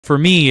for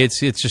me, it's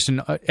just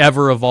an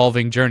ever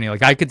evolving journey.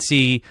 Like I could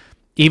see,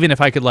 even if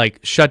I could like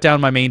shut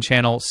down my main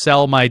channel,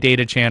 sell my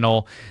data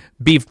channel,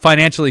 be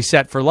financially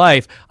set for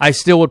life, I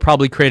still would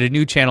probably create a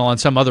new channel on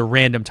some other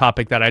random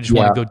topic that I just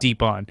want to go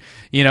deep on,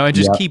 you know, and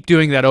just keep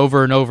doing that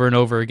over and over and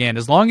over again,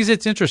 as long as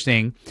it's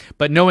interesting.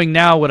 But knowing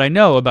now what I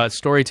know about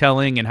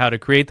storytelling and how to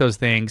create those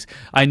things,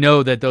 I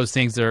know that those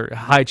things are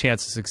high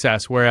chance of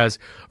success. Whereas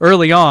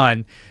early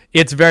on,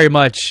 it's very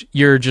much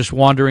you're just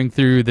wandering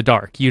through the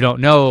dark. You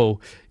don't know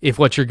if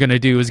what you're going to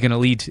do is going to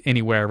lead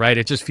anywhere, right?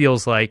 It just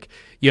feels like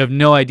you have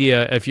no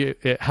idea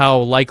how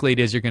likely it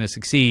is you're going to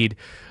succeed.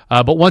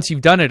 But once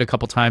you've done it a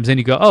couple times, then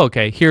you go, oh,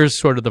 okay, here's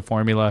sort of the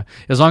formula.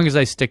 As long as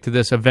I stick to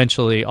this,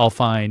 eventually I'll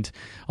find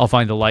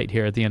the light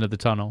here at the end of the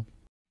tunnel.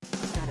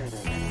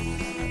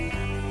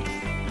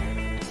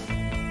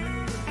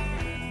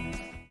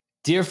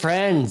 Dear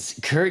friends,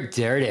 Kurt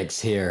Derdix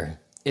here.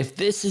 If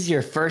this is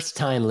your first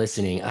time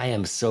listening, I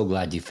am so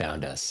glad you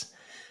found us.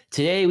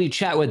 Today we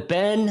chat with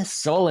Ben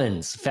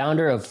Sullins,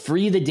 founder of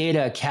Free the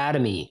Data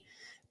Academy.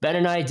 Ben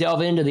and I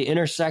delve into the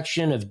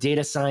intersection of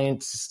data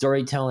science,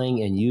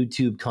 storytelling, and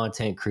YouTube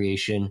content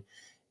creation.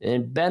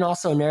 And Ben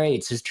also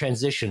narrates his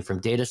transition from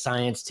data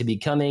science to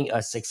becoming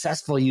a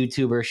successful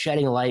YouTuber,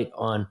 shedding light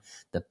on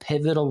the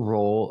pivotal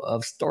role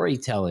of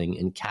storytelling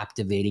in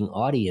captivating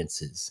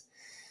audiences.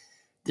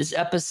 This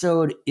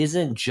episode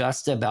isn't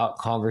just about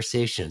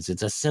conversations.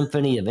 It's a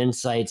symphony of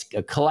insights,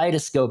 a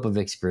kaleidoscope of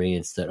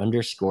experience that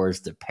underscores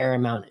the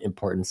paramount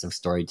importance of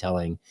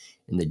storytelling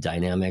in the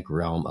dynamic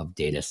realm of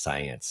data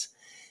science.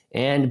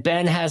 And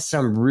Ben has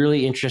some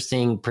really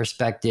interesting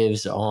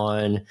perspectives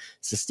on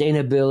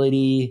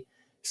sustainability,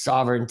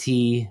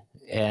 sovereignty,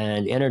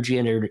 and energy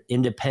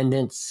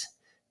independence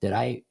that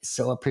I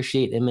so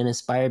appreciate and am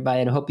inspired by,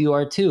 and I hope you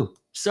are too.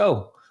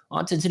 So,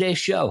 on to today's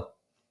show.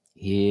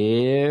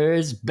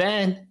 Here's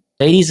Ben.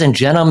 Ladies and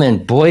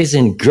gentlemen, boys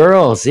and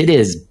girls, it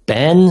is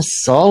Ben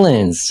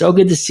Sullins. So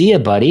good to see you,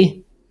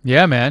 buddy.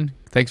 Yeah, man.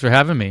 Thanks for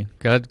having me.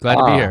 Glad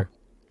to be here.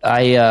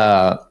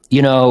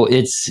 You know,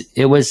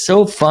 it was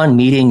so fun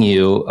meeting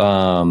you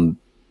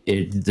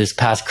this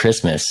past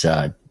Christmas,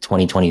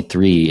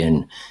 2023,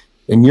 in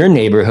your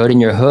neighborhood, in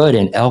your hood,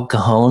 in El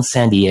Cajon,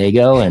 San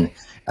Diego, and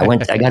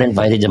I got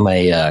invited to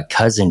my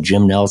cousin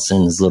Jim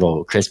Nelson's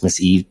little Christmas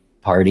Eve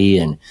party,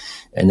 and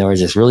there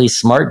was this really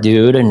smart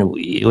dude, and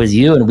it was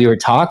you, and we were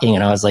talking,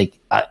 and I was like,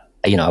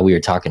 we were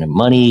talking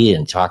money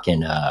and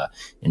talking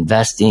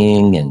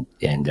investing and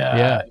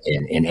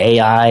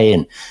AI,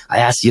 and I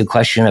asked you a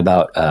question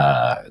about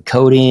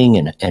coding,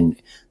 and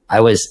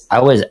I was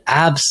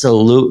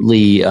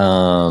absolutely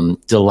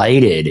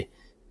delighted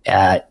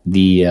at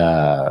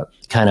the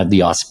kind of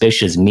the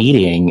auspicious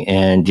meeting,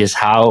 and just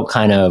how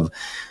kind of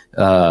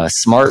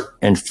smart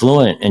and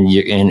fluent, and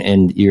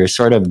you're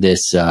sort of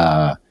this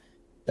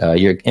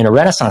you're in a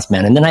Renaissance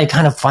man. And then I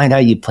kind of find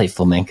out you play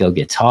flamenco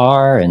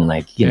guitar, and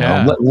like, you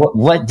know,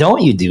 what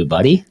don't you do,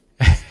 buddy?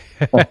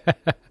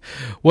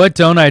 What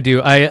don't I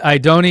do? I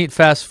don't eat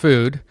fast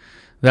food.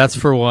 That's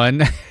for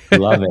one.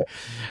 Love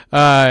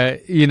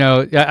it. You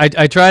know,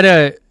 I try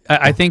to,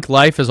 I think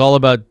life is all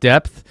about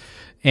depth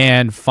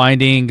and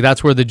finding,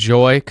 that's where the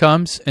joy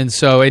comes. And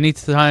so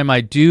anytime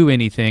I do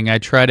anything, I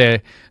try to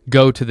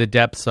go to the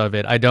depths of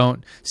it. I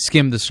don't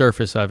skim the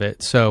surface of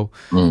it. So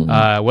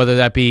whether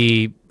that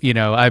be, you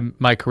know,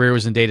 my career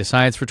was in data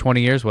science for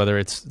 20 years, whether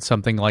it's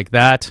something like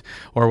that,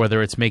 or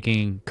whether it's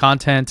making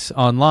content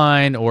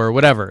online or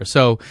whatever.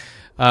 So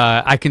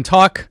I can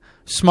talk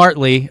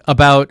smartly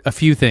about a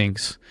few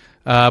things,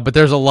 but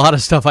there's a lot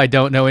of stuff I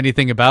don't know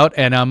anything about,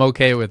 and I'm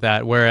okay with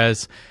that.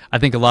 Whereas I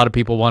think a lot of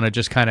people want to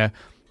just kind of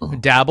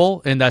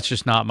dabble, and that's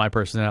just not my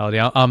personality.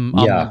 I'm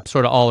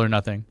sort of all or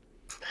nothing.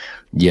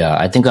 Yeah,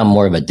 I think I'm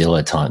more of a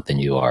dilettante than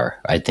you are.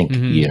 I think,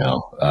 you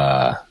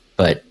know,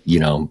 but, you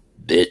know,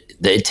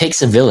 it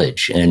takes a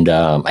village. And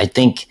I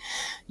think,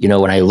 you know,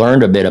 when I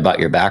learned a bit about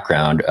your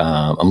background,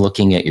 I'm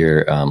looking at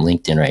your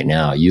LinkedIn right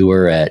now. You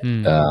were at,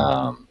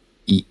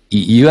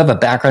 you have a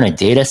background in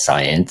data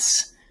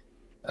science,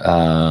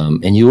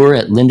 and you were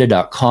at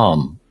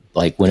lynda.com,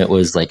 like when it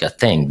was like a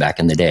thing back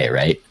in the day,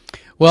 right?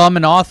 Well, I'm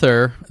an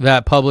author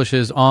that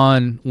publishes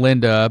on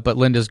Lynda, but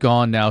Lynda's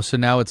gone now. So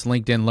now it's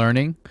LinkedIn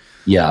Learning.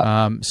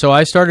 Yeah. So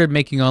I started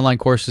making online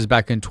courses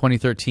back in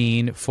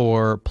 2013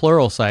 for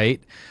Pluralsight,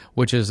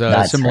 which is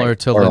similar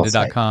to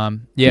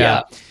lynda.com.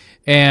 Yeah.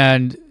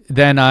 And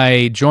then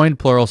I joined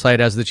Pluralsight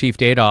as the chief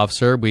data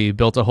officer. We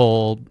built a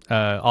whole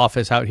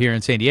office out here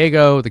in San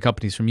Diego. The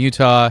company's from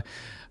Utah.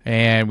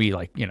 And we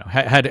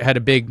had a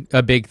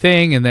big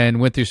thing, and then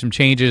went through some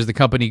changes. The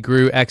company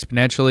grew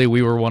exponentially.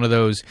 We were one of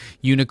those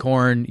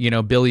unicorn,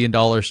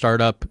 billion-dollar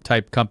startup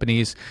type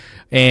companies.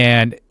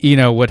 And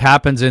what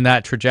happens in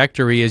that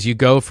trajectory is you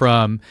go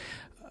from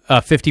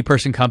a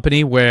 50-person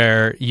company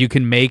where you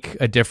can make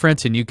a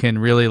difference and you can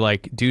really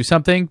do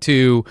something,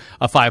 to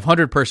a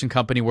 500-person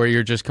company where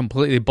you're just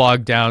completely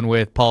bogged down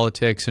with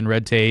politics and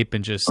red tape,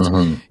 and just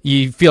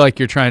you feel like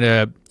you're trying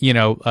to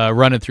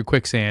run it through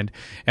quicksand.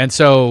 And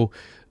so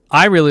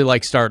I really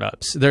like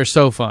startups. They're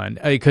so fun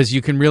because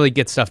you can really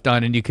get stuff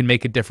done and you can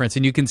make a difference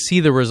and you can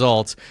see the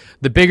results.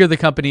 The bigger the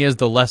company is,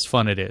 the less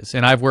fun it is.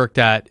 And I've worked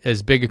at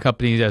as big a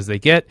companies as they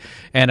get,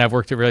 and I've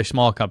worked at really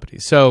small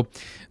companies. So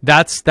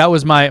that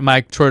was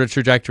my sort of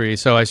trajectory.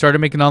 So I started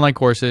making online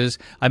courses.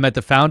 I met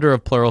the founder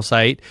of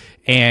Pluralsight,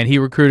 and he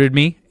recruited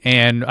me.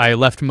 And I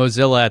left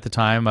Mozilla at the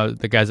time,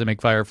 the guys that make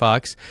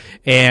Firefox,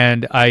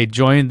 and I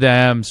joined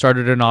them,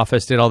 started an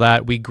office, did all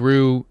that. We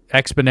grew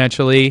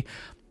exponentially.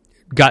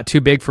 Got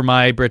too big for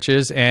my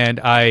britches, and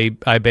I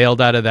bailed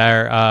out of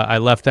there. I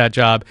left that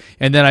job,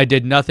 and then I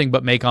did nothing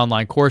but make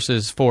online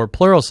courses for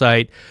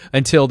Pluralsight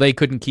until they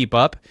couldn't keep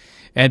up.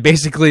 And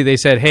basically they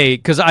said, hey,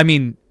 because I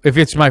mean, if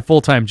it's my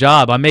full-time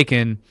job, I'm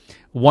making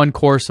one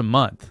course a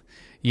month,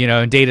 you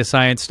know, and data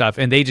science stuff,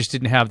 and they just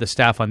didn't have the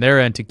staff on their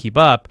end to keep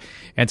up.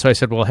 And so I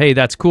said, well, hey,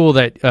 that's cool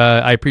that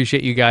I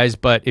appreciate you guys,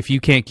 but if you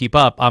can't keep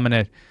up,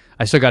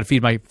 I still got to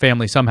feed my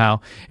family somehow.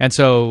 And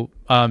so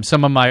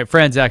some of my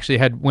friends actually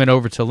went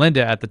over to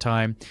Linda at the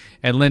time,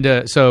 and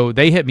Linda, so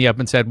they hit me up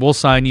and said, we'll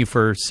sign you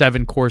for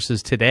 7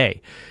 courses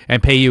today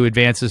and pay you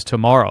advances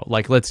tomorrow.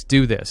 Like, let's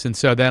do this. And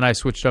so then I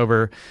switched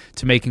over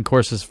to making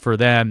courses for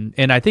them.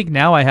 And I think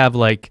now I have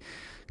like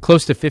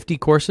close to 50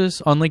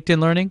 courses on LinkedIn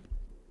Learning.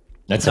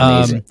 That's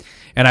amazing.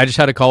 And I just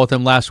had a call with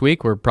them last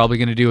week. We're probably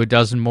going to do a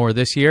dozen more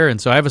this year.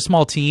 And so I have a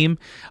small team.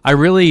 I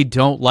really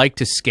don't like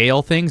to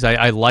scale things.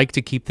 I like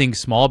to keep things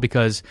small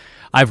because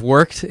I've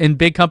worked in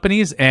big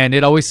companies and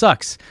it always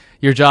sucks.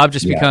 Your job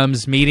just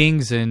becomes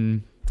meetings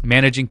and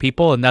managing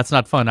people, and that's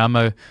not fun.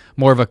 I'm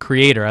more of a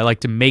creator. I like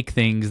to make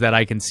things that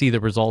I can see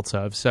the results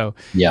of. So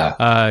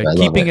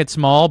keeping it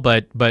small,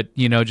 but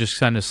you know, just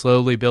kind of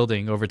slowly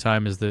building over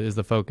time is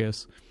the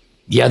focus.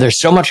 Yeah, there's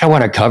so much I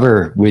want to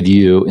cover with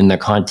you in the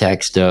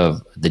context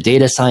of the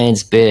data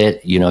science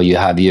bit. You know, you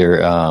have your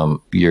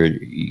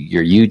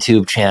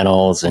YouTube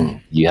channels, and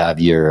you have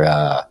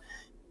your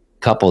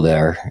couple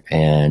there,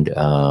 and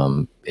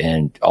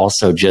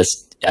also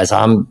just as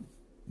I'm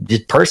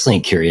just personally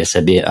curious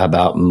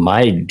about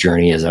my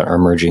journey as an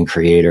emerging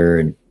creator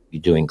and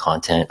doing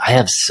content. I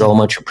have so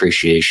much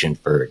appreciation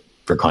for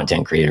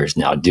content creators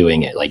now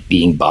doing it, like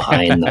being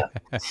behind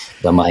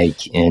the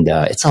mic, and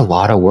it's a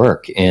lot of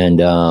work. And,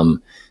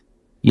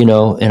 you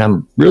know, and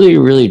I'm really,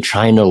 really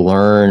trying to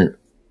learn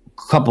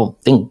a couple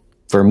things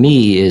for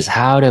me is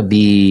how to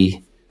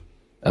be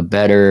a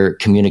better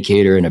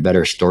communicator and a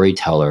better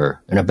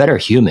storyteller and a better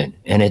human.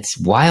 And it's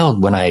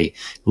wild when I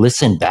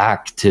listen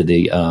back to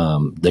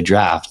the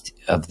draft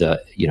of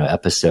the, you know,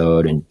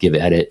 episode and give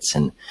edits,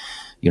 and,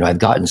 you know, I've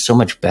gotten so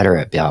much better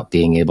about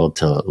being able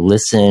to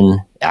listen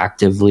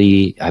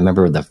actively. I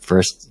remember the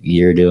first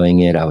year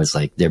doing it, I was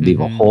like, there'd be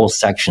whole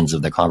sections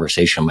of the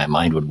conversation, my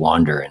mind would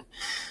wander, and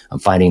I'm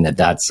finding that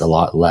that's a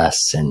lot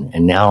less. And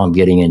now I'm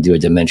getting into a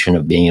dimension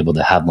of being able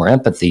to have more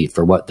empathy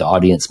for what the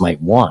audience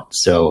might want.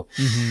 So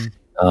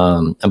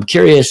I'm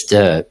curious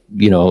to,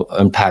 you know,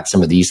 unpack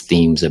some of these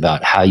themes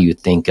about how you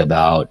think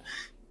about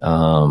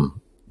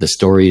the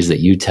stories that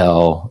you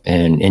tell,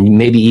 and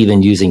maybe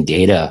even using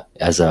data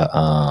as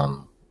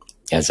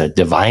a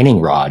divining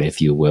rod,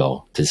 if you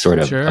will, to sort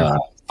of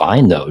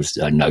find those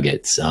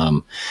nuggets.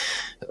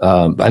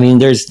 I mean,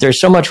 there's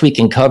so much we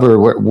can cover.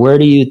 Where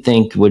do you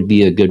think would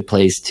be a good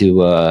place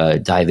to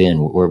dive in?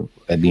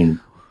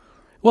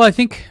 Well, I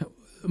think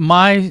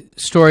my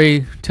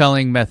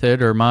storytelling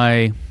method, or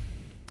my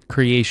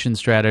creation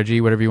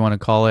strategy, whatever you want to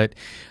call it,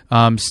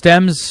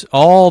 stems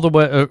all the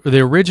way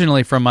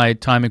originally from my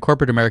time in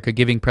corporate America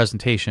giving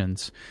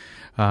presentations.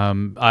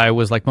 I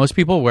was like most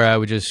people, where I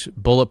would just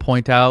bullet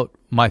point out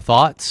my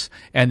thoughts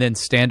and then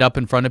stand up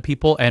in front of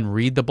people and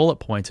read the bullet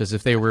points as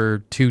if they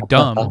were too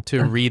dumb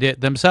to read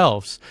it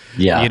themselves.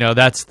 Yeah. You know,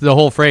 that's the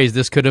whole phrase.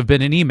 This could have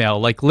been an email.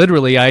 Like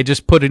literally, I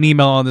just put an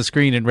email on the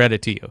screen and read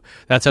it to you.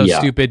 That's how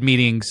stupid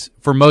meetings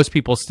for most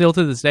people still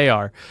to this day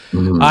are.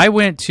 I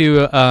went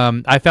to,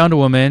 I found a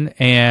woman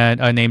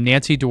named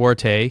Nancy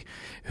Duarte,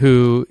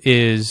 who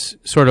is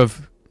sort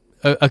of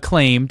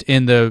acclaimed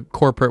in the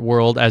corporate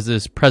world as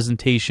this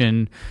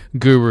presentation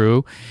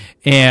guru,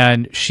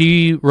 and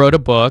she wrote a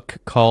book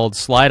called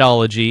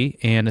Slideology,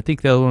 and I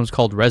think the other one was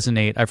called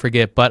Resonate, I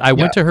forget, but I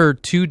went to her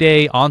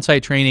 2-day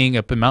on-site training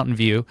up in Mountain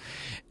View,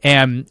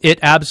 and it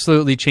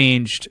absolutely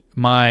changed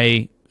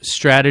my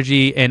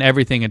strategy and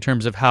everything in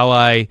terms of how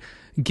I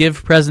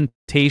give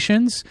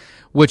presentations,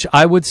 which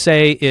I would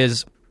say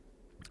is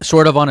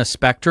sort of on a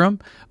spectrum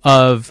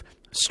of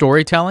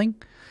storytelling.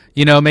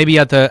 You know, maybe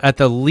at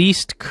the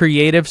least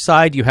creative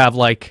side, you have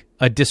like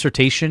a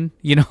dissertation,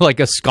 you know,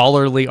 like a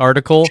scholarly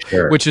article,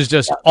 which is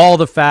just all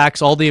the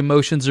facts, all the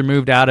emotions are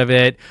moved out of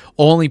it.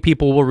 Only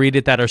people will read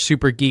it that are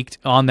super geeked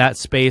on that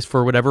space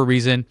for whatever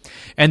reason.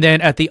 And then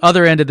at the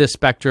other end of this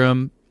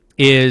spectrum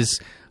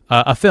is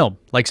a film,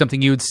 like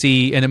something you would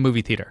see in a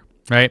movie theater,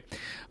 right?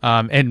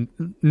 And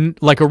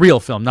like a real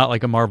film, not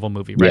like a Marvel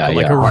movie, right? But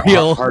like a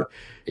real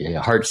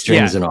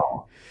heartstrings and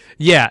all.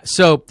 Yeah,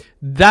 so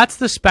that's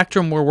the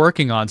spectrum we're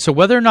working on. So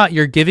whether or not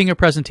you're giving a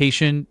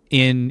presentation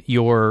in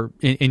your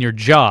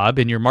job,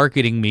 in your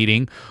marketing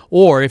meeting,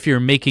 or if you're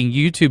making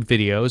YouTube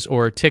videos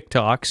or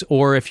TikToks,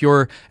 or if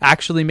you're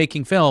actually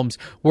making films,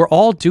 we're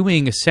all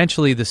doing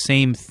essentially the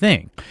same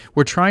thing.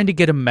 We're trying to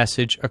get a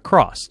message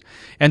across.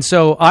 And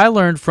so I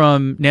learned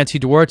from Nancy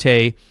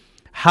Duarte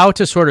how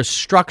to sort of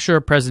structure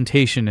a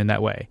presentation in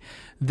that way.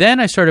 Then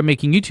I started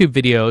making YouTube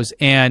videos,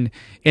 and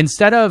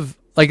instead of,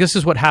 like, this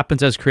is what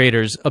happens as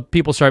creators.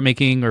 People start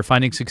making or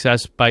finding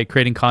success by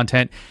creating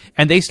content,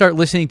 and they start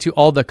listening to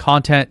all the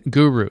content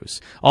gurus,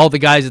 all the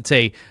guys that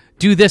say,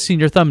 do this in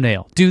your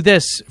thumbnail, do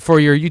this for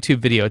your YouTube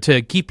video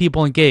to keep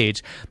people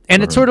engaged.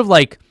 And it's sort of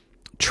like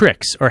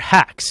tricks or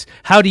hacks.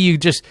 How do you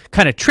just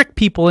kind of trick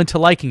people into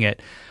liking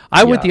it?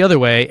 I went the other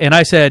way, and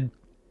I said,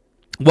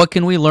 what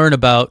can we learn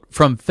about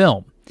from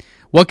film?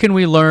 What can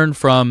we learn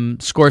from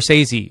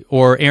Scorsese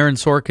or Aaron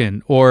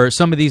Sorkin or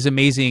some of these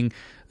amazing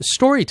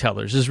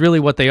storytellers is really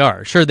what they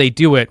are. Sure, they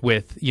do it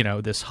with, you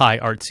know, this high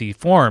artsy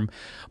form,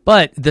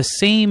 but the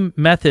same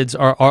methods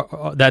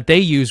are that they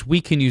use, we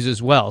can use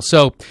as well.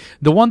 So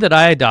the one that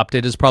I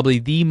adopted is probably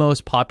the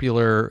most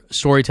popular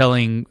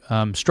storytelling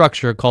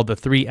structure, called the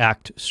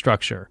 3-act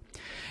structure.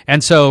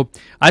 And so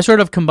I sort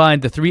of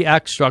combined the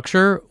 3-act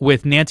structure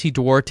with Nancy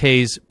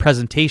Duarte's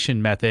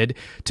presentation method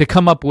to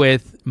come up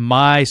with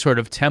my sort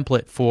of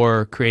template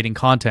for creating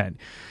content.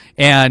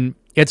 And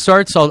it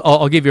starts,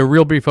 I'll give you a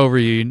real brief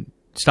overview.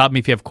 Stop me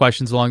if you have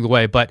questions along the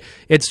way, but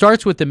it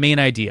starts with the main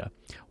idea.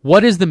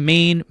 What is the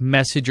main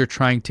message you're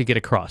trying to get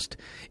across?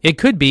 It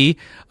could be,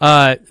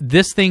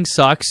 this thing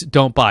sucks,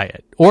 don't buy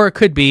it. Or it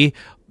could be,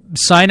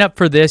 sign up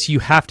for this, you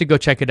have to go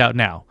check it out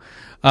now.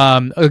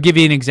 I'll give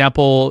you an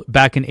example.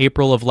 Back in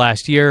April of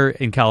last year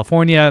in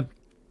California,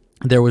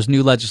 there was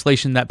new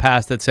legislation that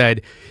passed that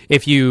said,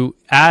 if you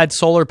add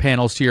solar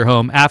panels to your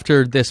home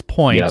after this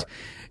point,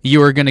 you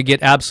are going to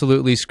get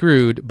absolutely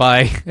screwed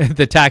by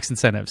the tax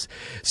incentives.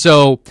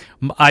 So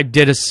I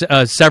did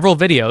several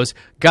videos.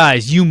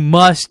 Guys, you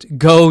must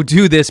go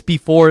do this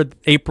before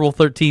April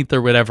 13th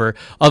or whatever.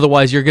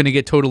 Otherwise, you're going to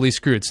get totally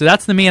screwed. So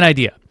that's the main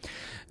idea.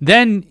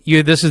 Then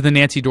this is the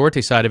Nancy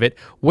Duarte side of it.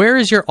 Where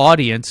is your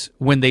audience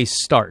when they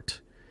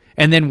start?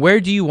 And then where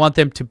do you want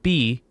them to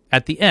be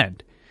at the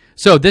end?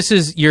 So this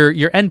is your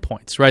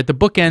endpoints, right? The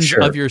bookends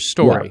of your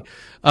story.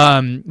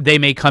 Yeah. They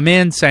may come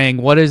in saying,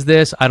 what is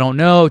this? I don't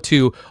know,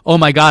 to, oh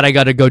my God, I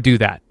got to go do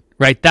that,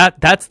 right?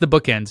 That's the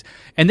bookends.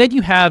 And then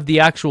you have the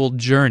actual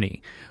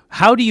journey.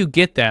 How do you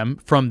get them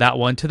from that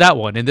one to that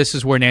one? And this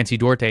is where Nancy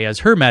Duarte has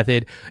her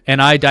method,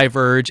 and I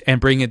diverge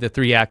and bring in the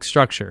 3-act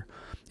structure.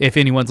 If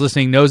anyone's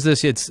listening knows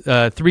this, it's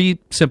 3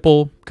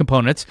 simple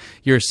components: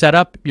 your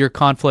setup, your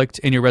conflict,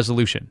 and your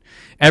resolution.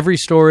 Every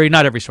story,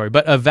 not every story,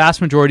 but a vast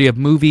majority of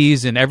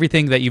movies and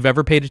everything that you've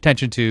ever paid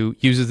attention to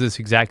uses this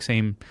exact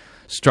same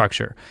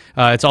structure.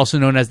 It's also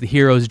known as the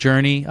hero's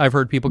journey, I've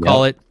heard people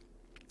call it.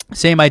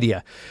 Same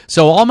idea.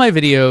 So all my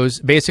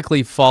videos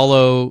basically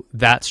follow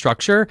that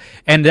structure,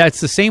 and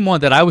that's the same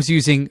one that I was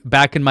using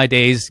back in my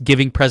days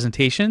giving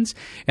presentations.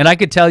 And I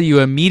could tell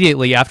you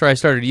immediately after I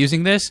started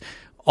using this,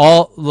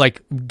 all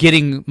like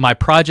getting my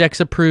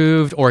projects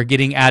approved or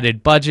getting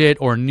added budget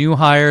or new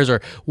hires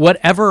or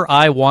whatever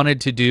I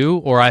wanted to do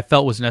or I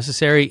felt was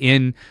necessary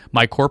in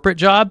my corporate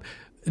job,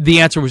 the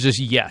answer was just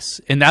yes.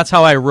 And that's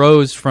how I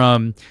rose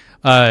from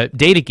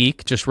data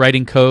geek, just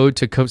writing code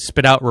to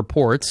spit out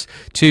reports,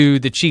 to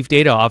the chief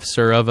data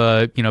officer of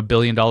a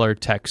billion-dollar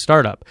tech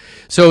startup.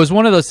 So it was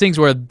one of those things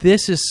where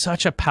this is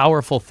such a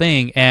powerful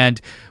thing.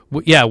 And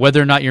yeah, whether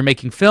or not you're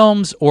making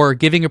films or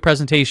giving a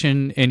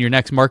presentation in your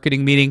next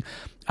marketing meeting,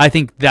 I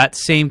think that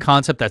same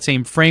concept, that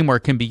same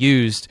framework can be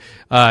used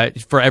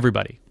for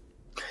everybody.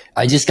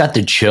 I just got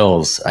the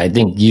chills. I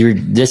think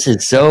this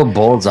is so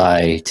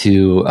bullseye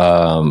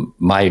to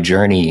my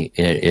journey.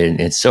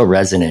 It's so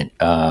resonant.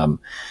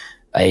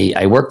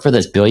 I worked for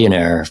this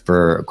billionaire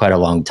for quite a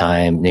long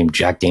time named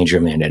Jack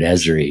Dangerman at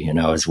Esri,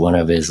 and I was one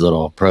of his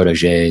little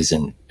proteges,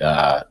 and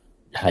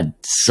had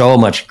so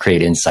much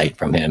great insight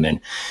from him.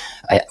 And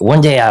one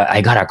day I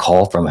got a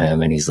call from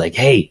him, and he's like,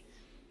 hey,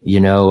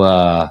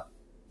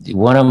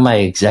 one of my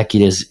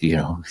executives,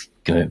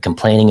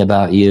 complaining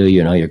about you,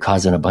 you're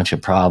causing a bunch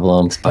of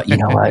problems, but you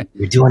know what?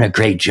 You're doing a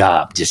great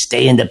job. Just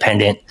stay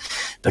independent.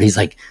 But he's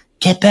like,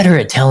 get better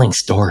at telling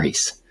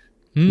stories,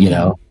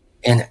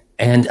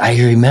 and I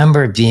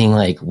remember being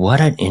like,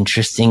 what an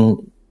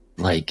interesting,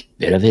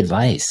 bit of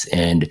advice.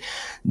 And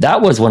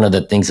that was one of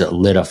the things that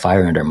lit a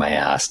fire under my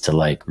ass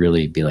to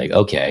really be like,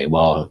 okay,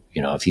 well,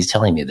 if he's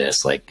telling me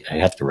this, I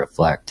have to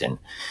reflect. And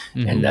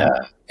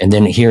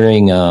then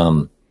hearing,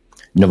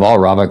 Naval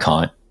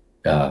Ravikant,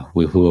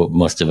 who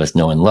most of us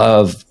know and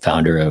love,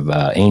 founder of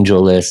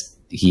AngelList,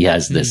 he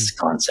has this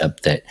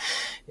concept that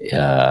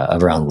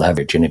around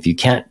leverage. And if you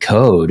can't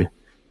code,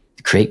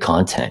 create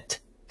content,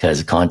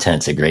 because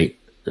content's a great,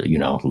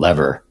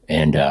 lever.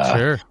 And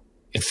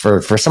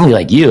for somebody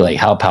like you,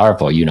 how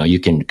powerful, you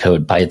can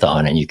code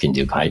Python and you can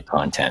do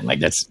content.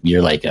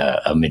 You're like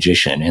a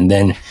magician. And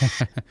then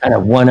kind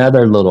of one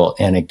other little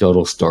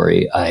anecdotal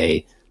story.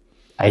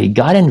 I I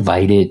got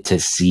invited to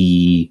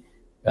see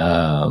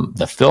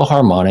the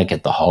Philharmonic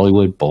at the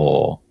Hollywood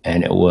Bowl,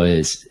 and it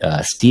was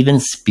Steven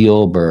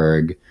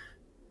Spielberg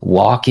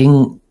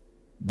walking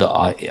the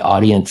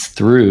audience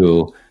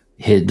through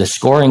the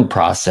scoring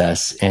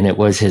process, and it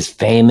was his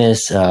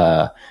famous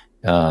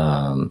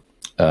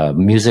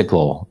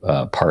musical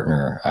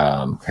partner.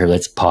 Here,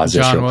 let's pause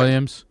this. John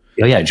Williams.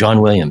 Oh yeah,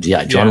 John Williams.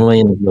 Yeah, John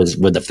Williams was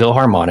with the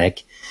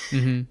Philharmonic.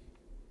 Mm-hmm.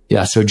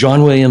 Yeah, so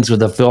John Williams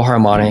with the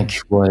Philharmonic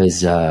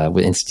was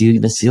and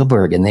Steven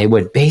Spielberg, and they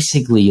would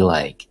basically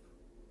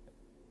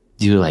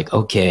do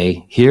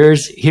okay,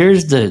 here's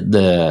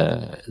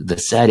the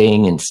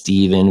setting, and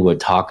Steven would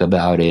talk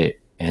about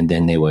it, and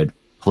then they would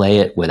play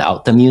it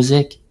without the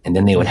music, and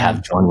then they would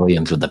have John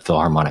Williams with the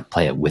Philharmonic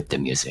play it with the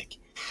music.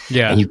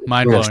 Yeah,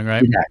 mind blowing,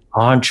 right? That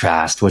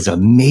contrast was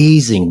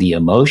amazing, the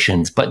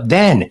emotions, but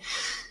then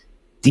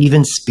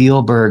Steven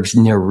Spielberg's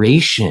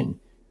narration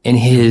and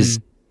his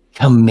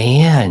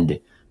command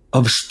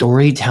of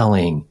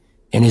storytelling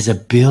and his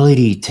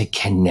ability to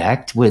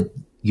connect with,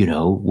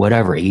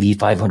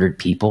 8,500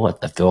 people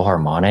at the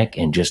Philharmonic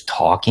and just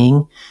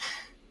talking.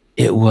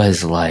 It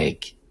was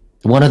like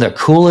one of the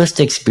coolest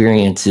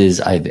experiences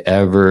I've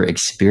ever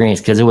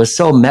experienced, because it was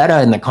so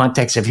meta in the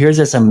context of here's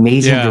this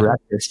amazing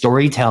director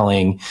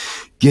storytelling,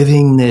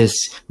 giving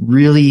this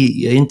really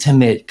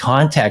intimate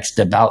context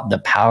about the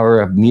power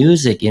of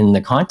music in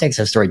the context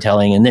of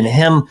storytelling, and then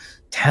him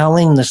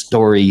telling the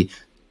story.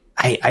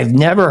 I've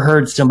never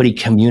heard somebody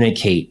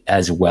communicate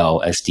as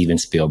well as Steven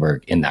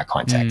Spielberg in that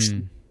context.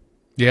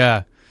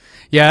 Yeah.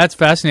 Yeah, that's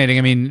fascinating.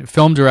 I mean,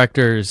 film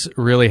directors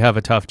really have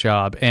a tough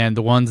job, and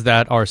the ones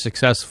that are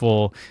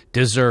successful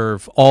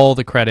deserve all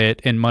the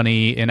credit and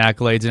money and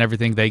accolades and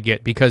everything they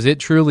get, because it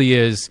truly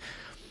is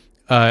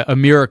a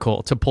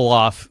miracle to pull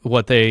off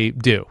what they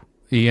do,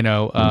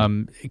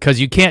 because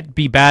you can't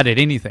be bad at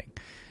anything.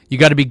 You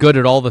got to be good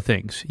at all the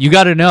things. You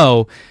got to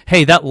know,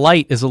 hey, that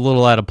light is a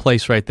little out of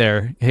place right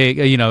there.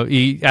 Hey,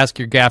 you ask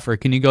your gaffer,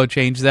 can you go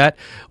change that?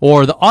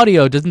 Or the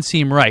audio doesn't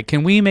seem right.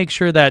 Can we make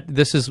sure that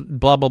this is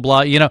blah, blah,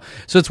 blah?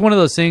 So it's one of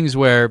those things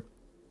where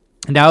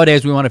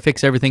nowadays we want to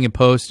fix everything in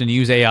post and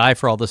use AI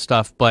for all this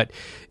stuff, but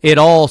it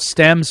all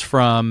stems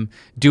from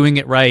doing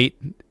it right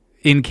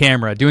in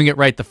camera, doing it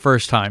right the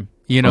first time.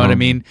 You know what I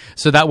mean?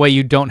 So that way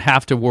you don't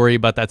have to worry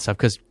about that stuff,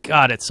 because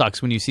God, it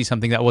sucks when you see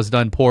something that was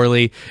done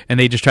poorly and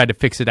they just tried to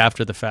fix it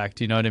after the fact.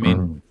 You know what I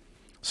mean?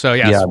 So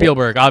yeah,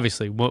 Spielberg,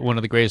 obviously one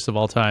of the greatest of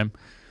all time.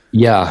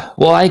 Yeah.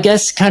 Well, I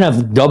guess kind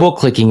of double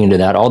clicking into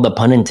that, all the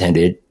pun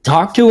intended,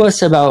 talk to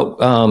us about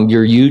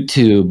your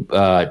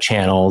YouTube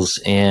channels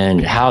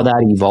and how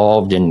that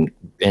evolved in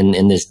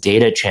this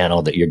data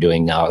channel that you're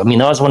doing now. I mean,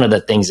 that was one of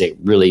the things that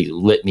really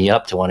lit me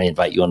up to want to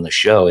invite you on the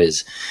show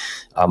is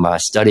I'm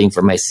studying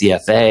for my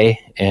CFA,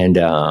 and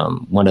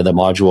one of the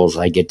modules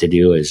I get to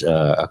do is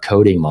a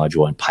coding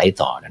module in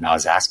Python. And I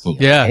was asking,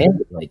 hey,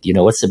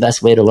 what's the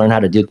best way to learn how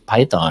to do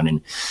Python?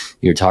 And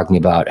you're talking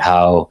about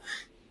how,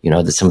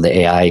 some of the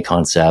AI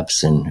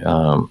concepts. And,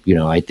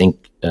 I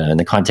think in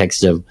the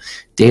context of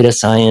data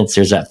science,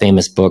 there's that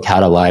famous book, How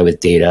to Lie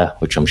with Data,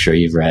 which I'm sure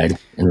you've read.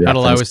 How to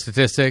Lie with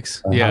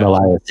Statistics. How to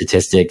Lie with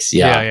Statistics.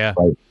 Yeah.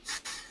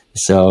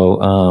 So,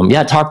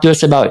 talk to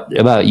us about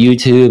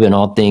YouTube and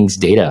all things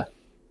data.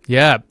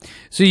 Yeah.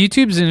 So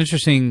YouTube is an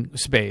interesting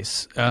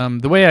space.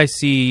 The way I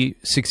see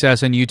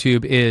success on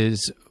YouTube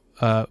is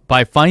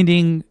by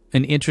finding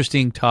an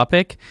interesting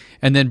topic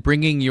and then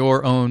bringing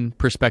your own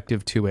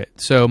perspective to it.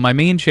 So my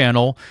main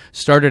channel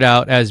started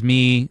out as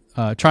me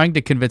trying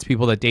to convince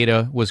people that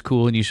data was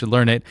cool and you should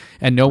learn it,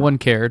 and no one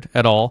cared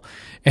at all.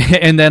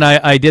 And then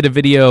I did a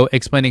video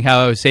explaining how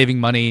I was saving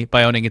money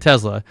by owning a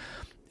Tesla.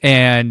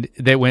 And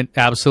they went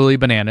absolutely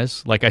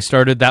bananas. Like, I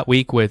started that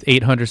week with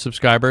 800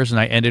 subscribers and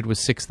I ended with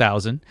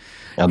 6,000.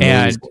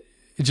 And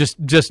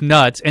just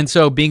nuts. And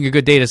so being a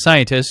good data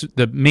scientist,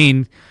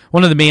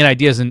 one of the main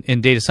ideas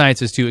in data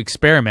science is to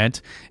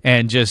experiment,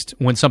 and just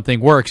when something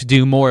works,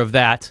 do more of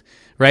that,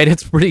 right?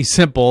 It's pretty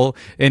simple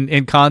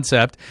in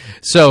concept.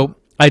 So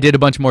I did a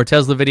bunch more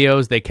Tesla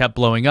videos. They kept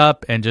blowing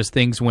up, and just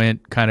things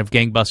went kind of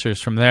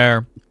gangbusters from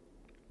there.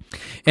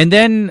 And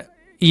then,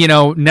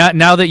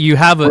 now that you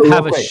have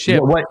a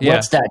ship.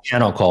 What's that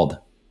channel called?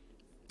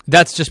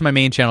 That's just my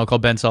main channel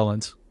called Ben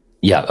Sullins.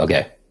 Yeah.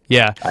 Okay.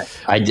 Yeah.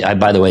 I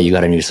by the way, you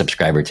got a new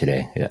subscriber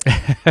today. Yeah.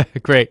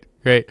 Great.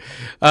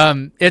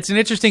 It's an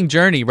interesting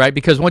journey, right?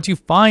 Because once you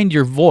find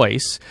your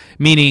voice,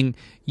 meaning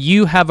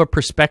you have a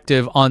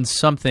perspective on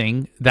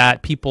something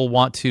that people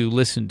want to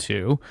listen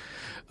to,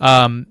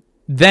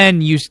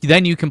 then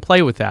you can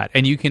play with that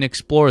and you can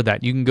explore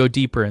that. You can go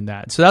deeper in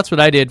that. So that's what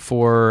I did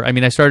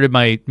I started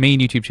my main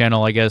YouTube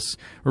channel, I guess,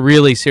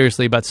 really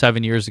seriously about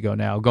 7 years ago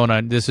now,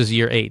 this is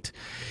year 8.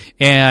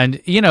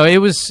 And, it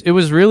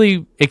was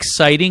really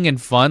exciting and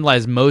fun,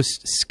 as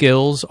most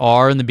skills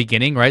are in the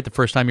beginning, right? The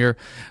first time you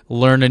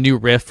learn a new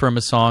riff from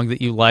a song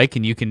that you like,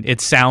 and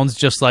it sounds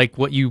just like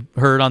what you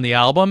heard on the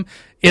album.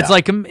 It's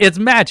it's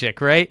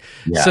magic, right?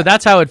 Yeah. So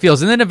that's how it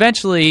feels. And then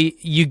eventually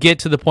you get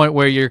to the point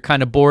where you're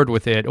kind of bored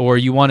with it, or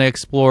you want to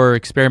explore,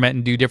 experiment,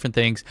 and do different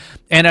things.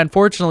 And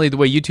unfortunately, the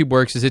way YouTube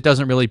works is it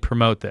doesn't really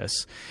promote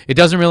this. It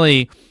doesn't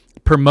really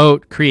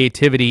promote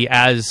creativity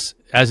as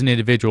an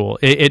individual.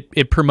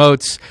 It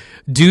promotes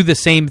do the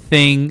same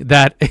thing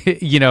that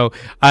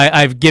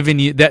I've given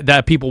you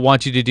that people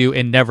want you to do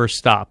and never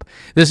stop.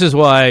 This is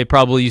why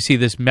probably you see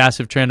this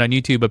massive trend on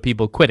YouTube of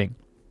people quitting.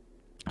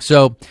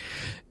 So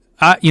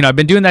I've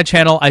been doing that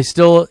channel. I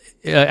still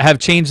have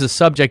changed the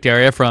subject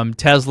area from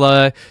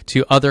Tesla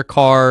to other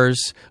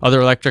cars, other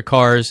electric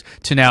cars,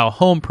 to now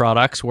home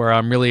products, where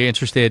I'm really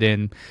interested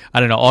in, I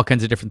don't know, all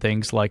kinds of different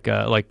things like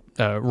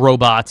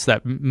robots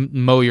that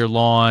mow your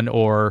lawn,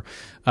 or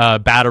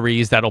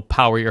batteries that'll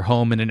power your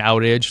home in an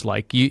outage.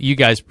 Like you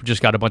guys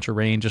just got a bunch of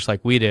rain just like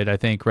we did, I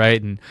think,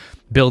 right? And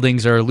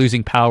buildings are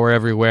losing power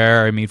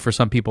everywhere. I mean, for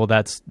some people,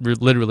 that's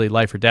literally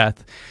life or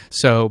death.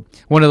 So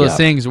one of those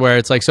things where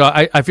it's like, so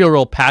I feel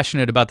real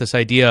passionate about this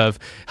idea of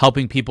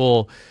helping people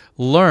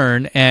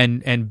learn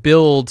and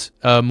build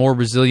a more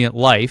resilient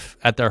life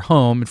at their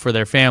home and for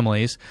their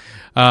families.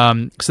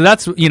 So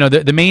that's,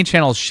 the main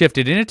channel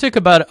shifted, and it took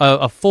about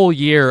a full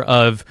year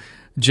of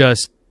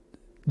just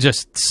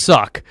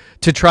suck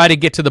to try to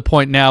get to the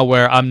point now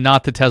where I'm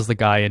not the Tesla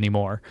guy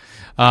anymore.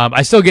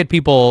 I still get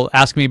people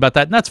asking me about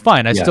that, and that's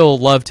fine. I still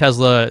love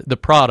Tesla, the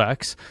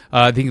products.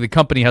 I think the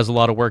company has a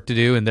lot of work to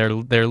do, and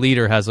their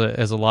leader has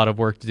a lot of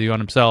work to do on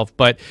himself.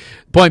 But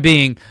point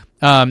being,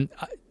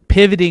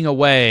 pivoting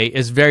away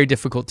is very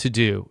difficult to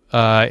do.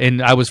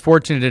 And I was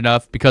fortunate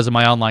enough, because of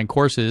my online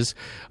courses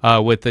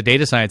with the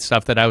data science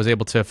stuff, that I was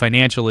able to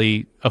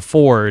financially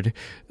afford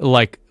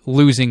like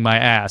losing my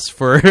ass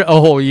for a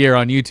whole year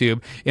on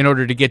YouTube in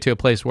order to get to a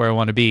place where I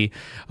want to be.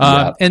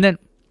 And then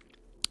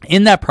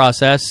in that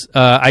process,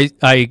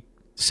 I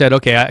said,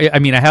 okay, I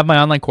mean, I have my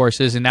online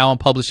courses, and now I'm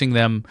publishing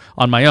them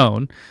on my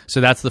own.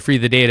 So that's the Free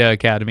the Data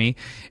Academy.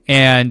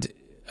 And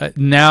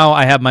now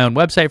I have my own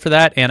website for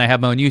that, and I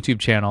have my own YouTube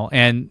channel.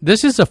 And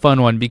this is a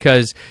fun one,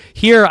 because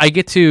here I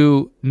get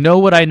to know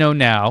what I know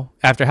now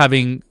after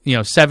having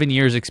 7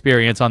 years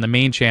experience on the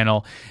main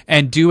channel,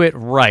 and do it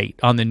right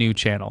on the new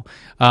channel.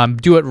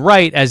 Do it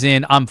right as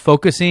in I'm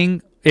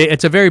focusing.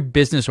 It's a very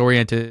business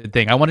oriented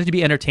thing. I want it to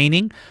be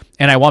entertaining,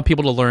 and I want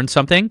people to learn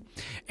something,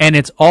 and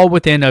it's all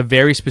within a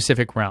very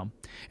specific realm.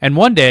 And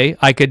one day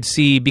I could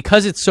see,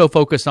 because it's so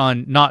focused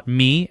on not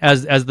me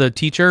as the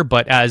teacher,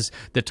 but as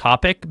the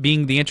topic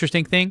being the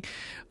interesting thing,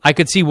 I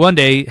could see one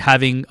day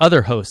having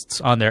other hosts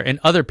on there and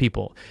other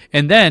people,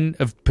 and then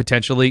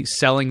potentially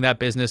selling that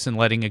business and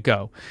letting it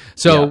go.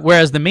 So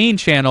whereas the main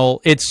channel,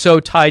 it's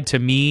so tied to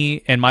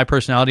me and my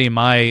personality and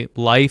my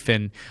life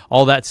and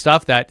all that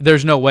stuff that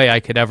there's no way I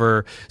could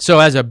ever. So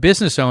as a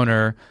business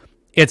owner,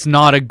 it's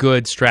not a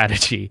good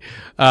strategy,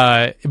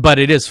 but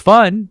it is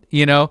fun,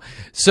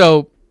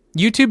 So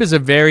YouTube is a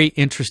very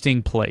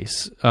interesting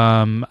place.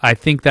 I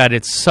think that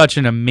it's such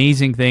an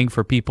amazing thing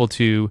for people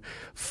to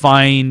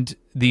find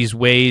these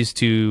ways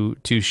to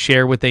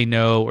share what they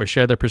know, or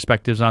share their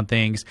perspectives on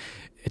things,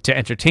 to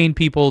entertain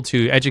people,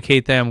 to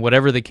educate them,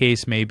 whatever the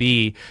case may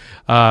be.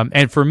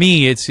 And for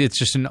me, it's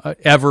just an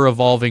ever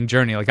evolving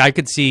journey. Like I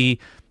could see,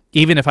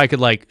 even if I could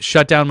like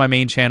shut down my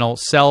main channel,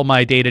 sell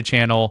my data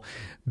channel,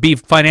 be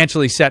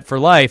financially set for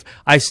life,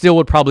 I still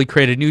would probably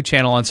create a new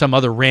channel on some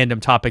other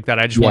random topic that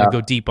I just want to go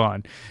deep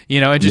on,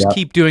 and just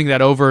keep doing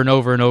that over and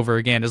over and over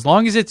again, as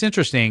long as it's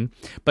interesting.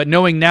 But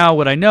knowing now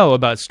what I know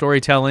about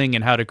storytelling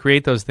and how to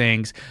create those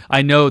things,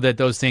 I know that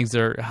those things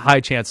are high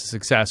chance of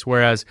success.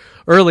 Whereas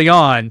early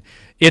on,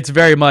 it's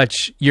very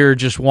much you're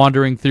just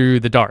wandering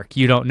through the dark.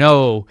 You don't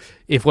know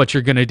if what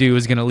you're going to do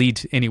is going to lead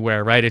to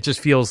anywhere, right? It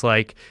just feels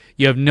like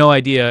you have no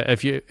idea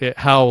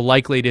how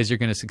likely it is you're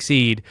going to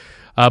succeed.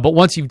 But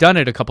once you've done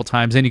it a couple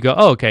times, then you go,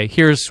 oh, okay,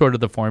 here's sort of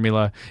the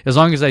formula. As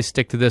long as I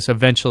stick to this,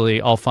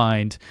 eventually I'll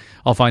find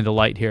the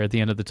light here at the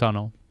end of the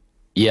tunnel.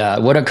 Yeah,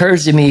 what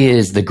occurs to me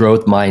is the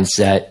growth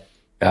mindset,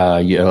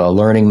 a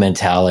learning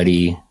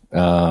mentality.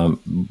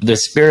 The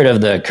spirit of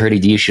the Curdy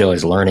D show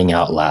is learning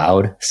out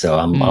loud. So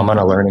I'm on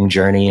a learning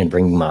journey and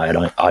bringing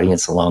my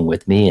audience along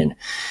with me,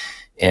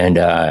 and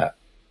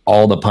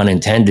all the pun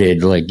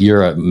intended, like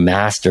you're a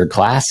master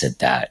class at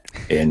that,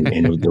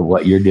 and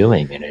what you're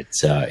doing, and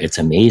it's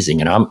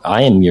amazing. And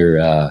I am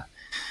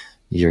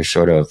your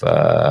sort of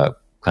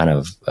kind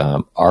of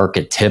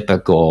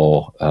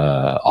archetypical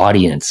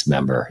audience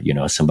member.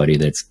 Somebody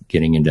that's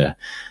getting into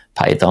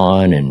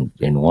Python and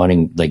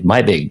wanting, like,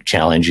 my big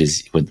challenge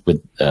is with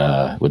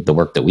the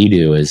work that we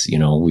do is,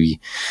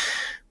 we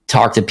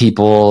talk to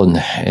people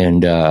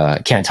and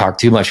can't talk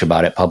too much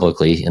about it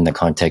publicly in the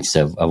context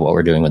of what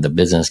we're doing with the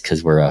business,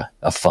 because we're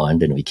a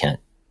fund and we can't,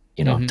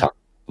 talk.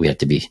 We have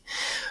to be a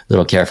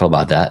little careful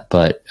about that.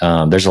 But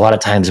there's a lot of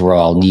times where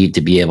I'll need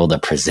to be able to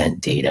present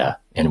data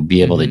and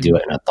be able to do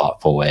it in a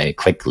thoughtful way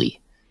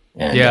quickly.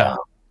 And,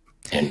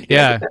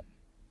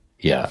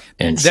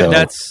 and so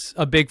that's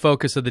a big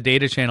focus of the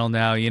data channel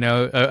now.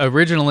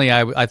 Originally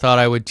I thought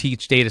I would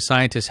teach data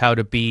scientists how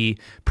to be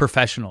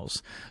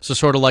professionals. So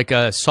sort of like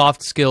a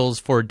soft skills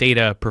for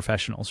data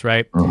professionals,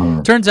 right?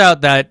 Turns out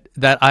that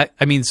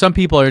I mean, some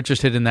people are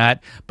interested in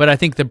that, but I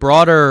think the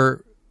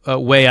broader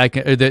way I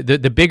can, or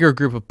the bigger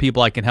group of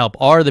people I can help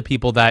are the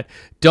people that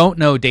don't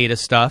know data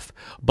stuff,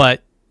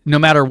 but no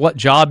matter what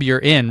job you're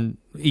in,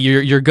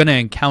 you're going to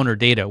encounter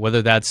data,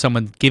 whether that's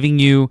someone giving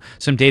you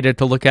some data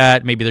to look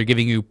at, maybe they're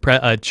giving you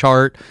a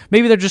chart,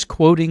 maybe they're just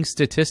quoting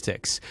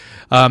statistics.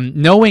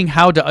 Knowing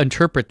how to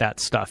interpret that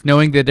stuff,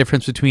 knowing the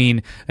difference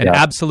between an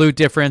absolute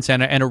difference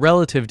and a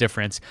relative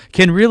difference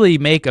can really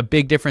make a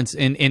big difference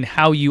in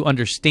how you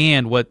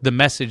understand what the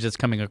message that's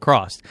coming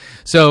across.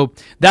 So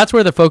that's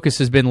where the focus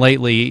has been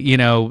lately. You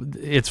know,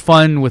 it's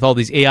fun with all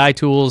these AI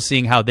tools,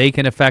 seeing how they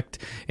can affect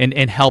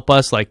and help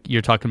us, like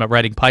you're talking about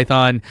writing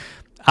Python.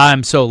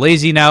 I'm so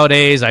lazy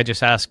nowadays. I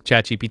just ask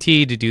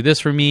ChatGPT to do this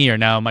for me, or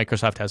now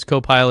Microsoft has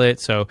Copilot.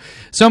 So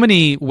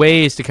many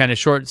ways to kind of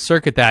short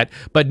circuit that,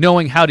 but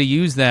knowing how to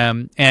use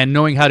them and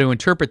knowing how to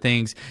interpret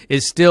things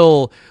is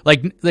still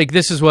like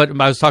this is what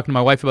I was talking to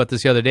my wife about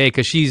this the other day,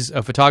 because she's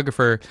a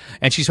photographer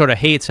and she sort of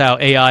hates how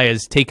AI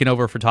has taken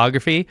over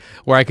photography,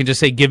 where I can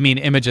just say, give me an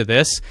image of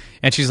this.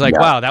 And she's like,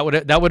 wow, that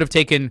would have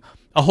taken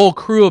a whole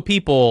crew of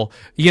people,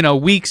 you know,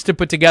 weeks to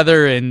put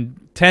together and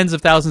tens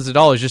of thousands of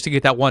dollars just to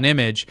get that one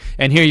image.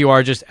 And here you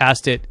are, just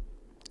asked it.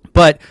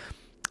 But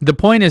the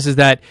point is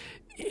that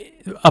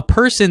a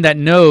person that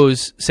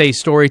knows, say,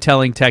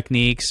 storytelling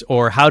techniques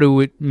or how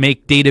to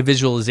make data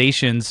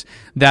visualizations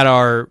that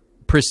are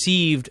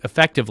perceived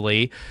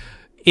effectively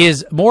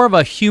is more of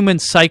a human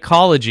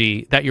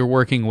psychology that you're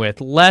working with,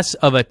 less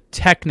of a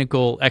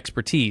technical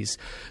expertise.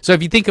 So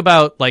if you think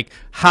about like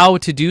how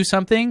to do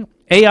something,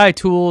 AI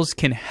tools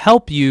can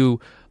help you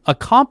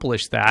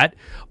accomplish that,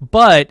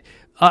 but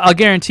I'll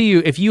guarantee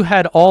you, if you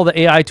had all the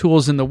AI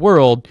tools in the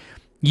world,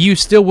 you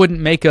still wouldn't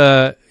make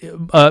a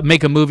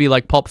movie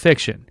like Pulp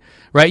Fiction,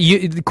 right?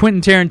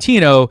 Quentin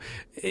Tarantino,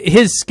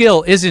 his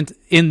skill isn't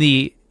in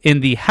the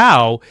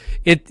how,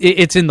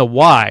 it's in the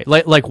why.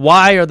 Like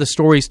why are the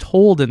stories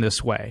told in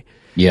this way?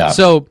 Yeah.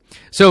 So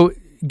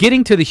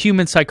getting to the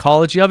human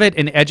psychology of it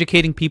and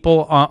educating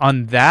people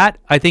on that,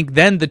 I think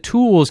then the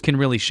tools can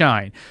really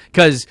shine.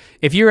 Because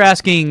if you're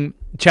asking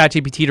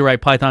ChatGPT to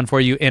write Python for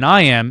you, and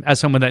I am, as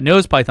someone that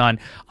knows Python,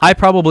 I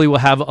probably will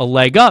have a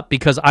leg up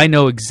because I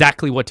know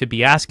exactly what to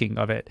be asking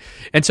of it.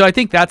 And so I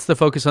think that's the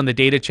focus on the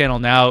data channel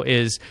now,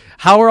 is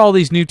how are all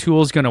these new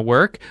tools going to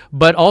work,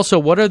 but also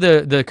what are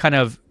the kind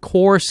of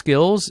core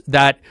skills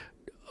that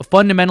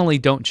fundamentally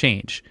don't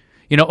change.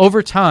 You know,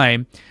 over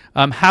time,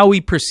 how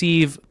we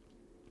perceive,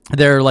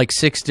 there are like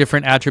 6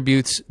 different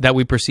attributes that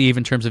we perceive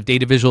in terms of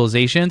data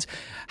visualizations.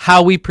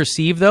 How we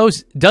perceive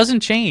those doesn't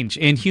change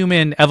in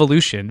human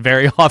evolution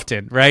very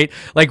often, right?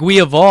 Like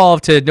we evolve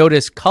to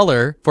notice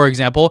color, for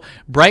example.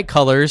 Bright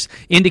colors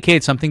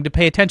indicate something to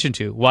pay attention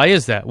to. Why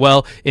is that?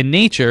 Well, in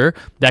nature,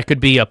 that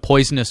could be a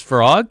poisonous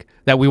frog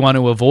that we want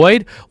to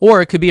avoid,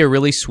 or it could be a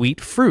really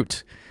sweet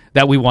fruit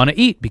that we want to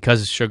eat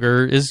because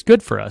sugar is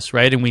good for us,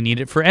 right? And we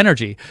need it for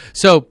energy.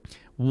 So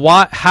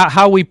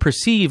how we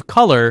perceive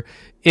color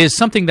is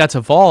something that's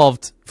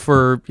evolved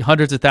for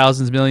hundreds of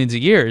thousands, millions of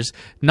years,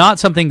 not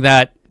something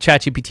that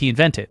ChatGPT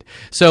invented.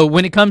 So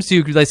when it comes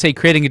to, let's say,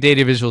 creating a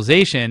data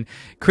visualization,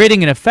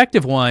 creating an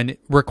effective one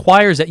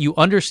requires that you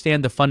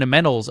understand the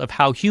fundamentals of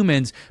how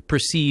humans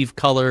perceive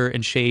color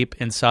and shape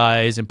and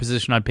size and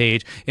position on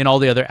page and all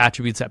the other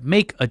attributes that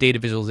make a data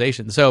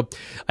visualization. So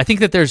I think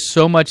that there's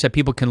so much that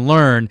people can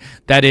learn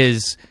that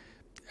is,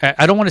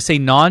 I don't want to say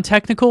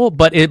non-technical,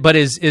 but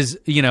is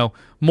you know,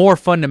 more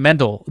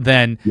fundamental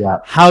than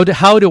how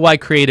do I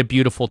create a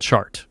beautiful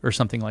chart or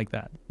something like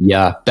that.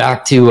 Yeah,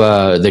 back to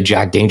the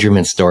Jack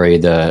Dangermond story,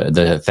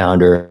 the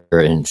founder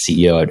and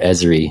CEO at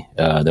Esri.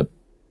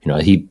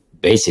 He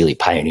basically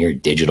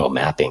pioneered digital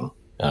mapping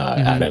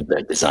out of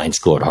the design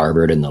school at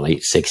Harvard in the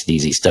late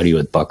 60s. He studied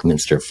with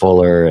Buckminster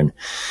Fuller, and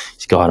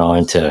he's gone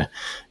on to,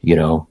 you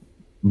know,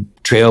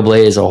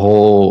 trailblaze a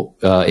whole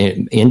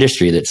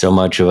industry that so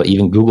much of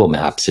even Google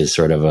Maps is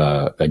sort of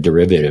a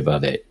derivative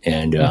of it.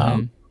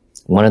 And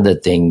one of the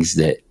things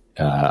that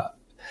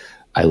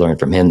I learned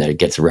from him that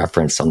gets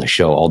referenced on the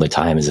show all the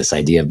time is this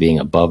idea of being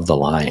above the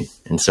line.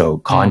 And so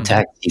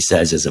context, he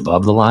says, is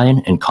above the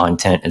line and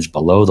content is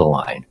below the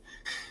line.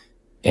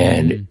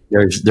 And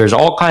there's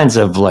all kinds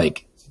of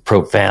like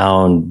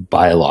profound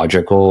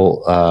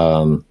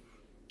biological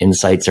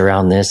insights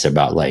around this,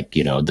 about like,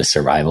 you know, the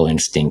survival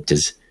instinct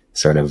is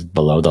sort of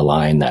below the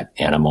line, that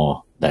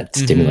animal that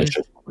stimulates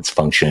its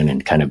function,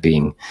 and kind of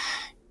being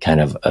kind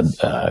of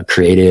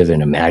creative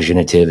and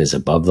imaginative is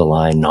above the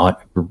line,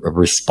 not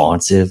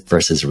responsive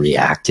versus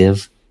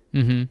reactive.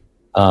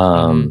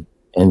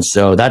 And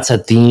so that's a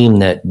theme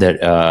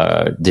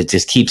that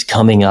just keeps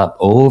coming up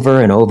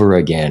over and over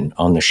again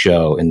on the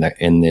show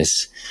in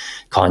this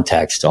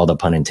context, all the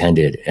pun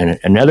intended. And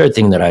another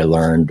thing that I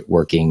learned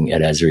working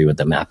at Esri with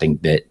the mapping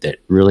bit that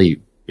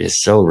really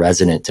is so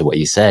resonant to what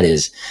you said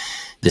is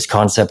this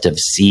concept of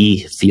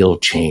see, feel,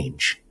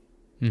 change.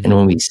 And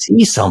when we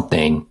see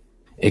something,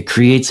 it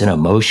creates an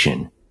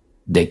emotion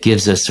that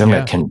gives us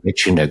some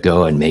conviction to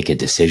go and make a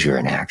decision or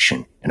an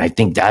action. And I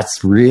think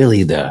that's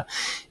really the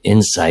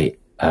insight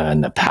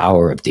and the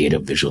power of data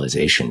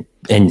visualization,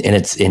 and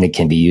it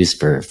can be used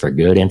for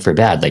good and for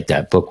bad, like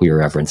that book we were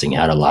referencing,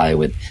 How to Lie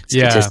with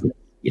Statistics.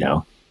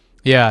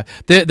 Yeah,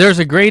 there's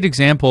a great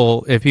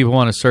example if people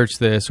want to search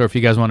this, or if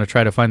you guys want to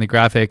try to find the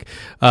graphic,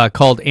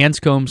 called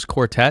Anscombe's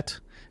Quartet.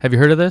 Have you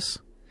heard of this?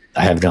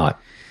 I have not.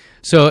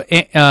 So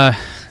I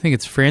think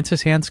it's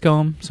Francis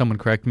Anscombe. Someone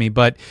correct me,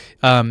 but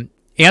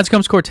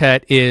Anscombe's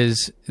Quartet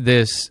is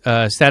this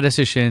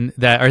statistician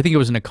that, or I think it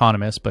was an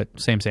economist, but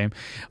same,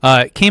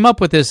 came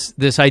up with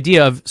this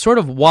idea of sort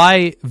of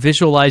why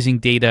visualizing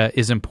data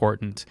is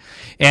important.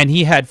 And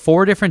he had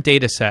 4 different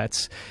data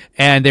sets,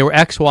 and they were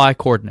XY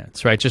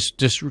coordinates, right?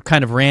 Just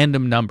kind of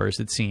random numbers,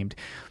 it seemed.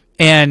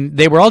 And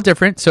they were all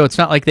different, so it's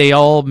not like they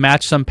all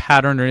match some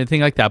pattern or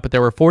anything like that, but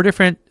there were 4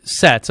 different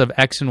sets of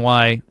X and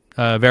Y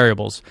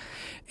variables.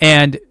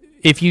 And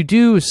if you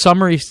do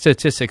summary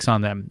statistics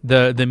on them,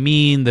 the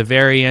mean, the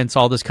variance,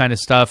 all this kind of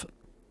stuff,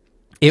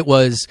 it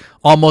was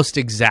almost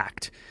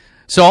exact.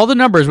 So all the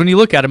numbers, when you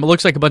look at them, it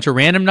looks like a bunch of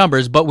random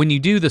numbers, but when you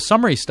do the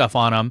summary stuff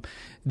on them,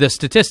 the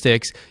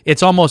statistics,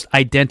 it's almost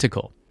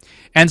identical.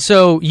 And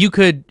so you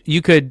could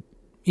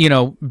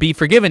be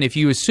forgiven if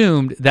you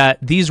assumed that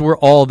these were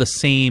all the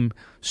same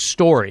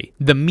story.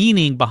 The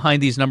meaning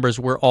behind these numbers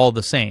were all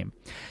the same.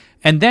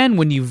 And then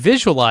when you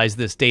visualize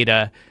this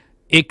data,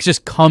 it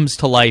just comes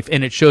to life,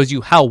 and it shows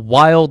you how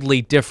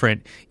wildly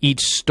different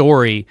each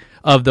story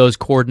of those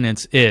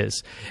coordinates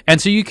is. And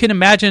so you can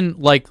imagine,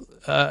 like,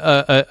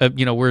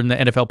 we're in the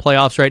NFL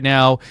playoffs right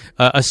now,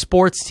 a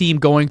sports team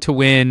going to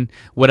win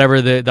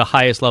whatever the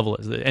highest level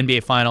is, the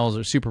NBA Finals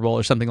or Super Bowl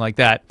or something like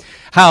that.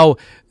 How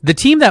the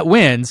team that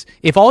wins,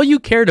 if all you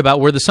cared about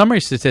were the summary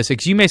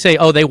statistics, you may say,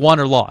 oh, they won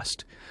or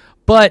lost.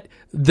 But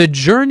the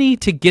journey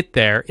to get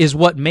there is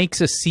what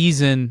makes a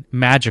season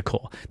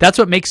magical. That's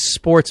what makes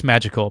sports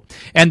magical.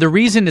 And the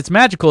reason it's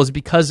magical is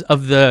because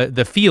of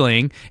the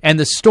feeling and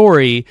the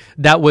story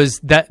that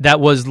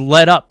was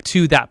led up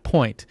to that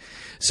point.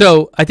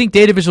 So I think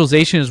data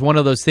visualization is one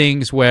of those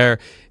things where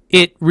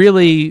it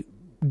really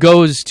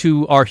goes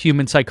to our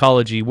human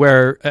psychology,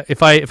 where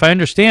if I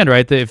understand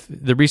right, if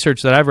the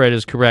research that I've read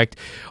is correct,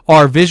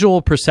 our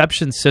visual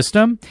perception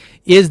system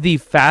is the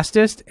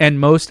fastest and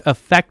most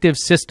effective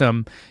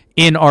system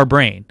in our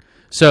brain.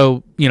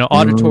 So,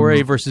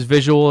 auditory versus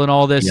visual and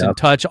all this, and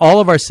touch, all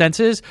of our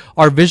senses,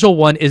 our visual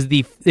one is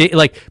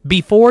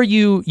before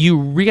you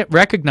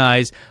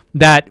recognize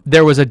that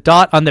there was a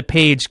dot on the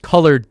page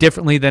colored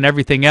differently than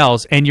everything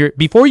else, and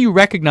before you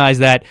recognize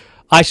that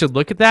I should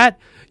look at that,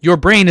 your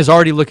brain is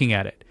already looking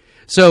at it.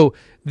 So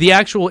the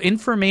actual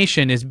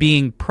information is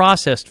being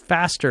processed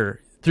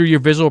faster through your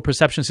visual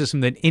perception system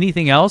than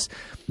anything else.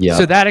 Yeah.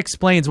 So that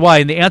explains why.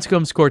 And the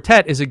Anscombe's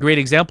Quartet is a great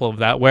example of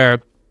that,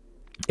 where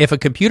if a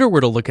computer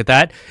were to look at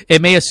that,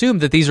 it may assume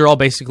that these are all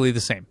basically the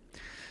same.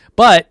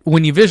 But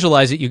when you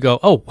visualize it, you go,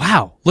 oh,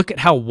 wow, look at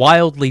how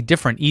wildly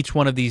different each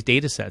one of these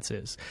data sets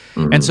is.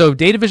 Mm-hmm. And so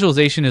data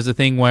visualization is a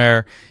thing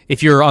where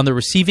if you're on the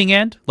receiving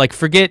end, like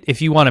forget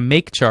if you want to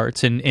make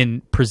charts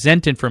and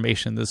present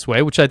information this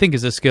way, which I think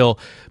is a skill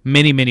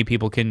many, many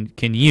people can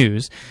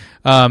use.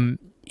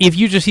 If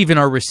you just even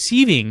are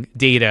receiving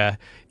data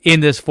in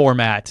this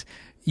format,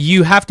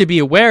 you have to be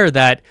aware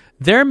that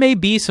there may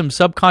be some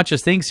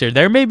subconscious things here.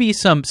 There may be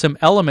some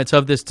elements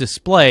of this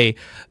display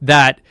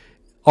that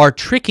are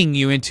tricking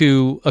you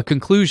into a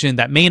conclusion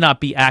that may not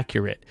be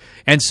accurate.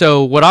 And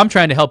so what I'm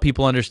trying to help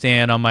people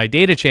understand on my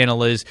data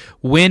channel is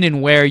when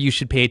and where you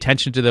should pay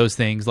attention to those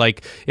things.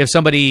 Like if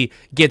somebody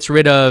gets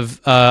rid of,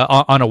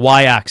 on a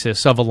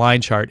y-axis of a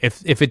line chart,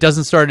 if it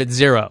doesn't start at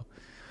 0,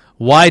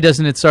 why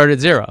doesn't it start at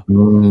 0?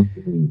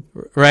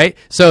 Right?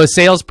 So a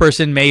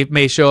salesperson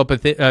may show up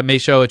may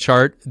show a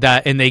chart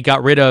that, and they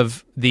got rid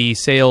of the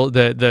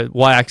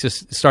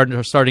y-axis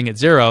starting at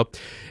 0.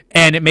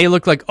 And it may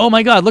look like, oh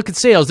my God, look at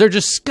sales. They're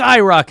just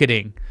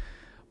skyrocketing.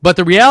 But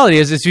the reality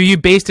is if you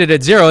based it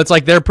at 0, it's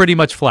like they're pretty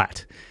much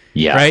flat.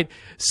 Yeah. Right?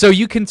 So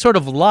you can sort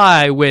of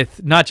lie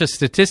with not just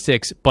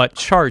statistics, but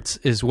charts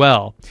as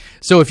well.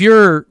 So if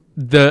you're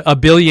a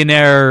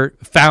billionaire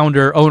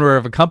founder, owner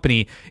of a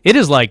company, it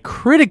is like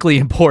critically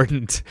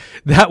important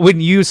that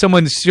when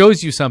someone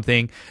shows you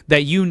something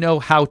that you know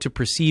how to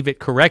perceive it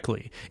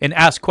correctly and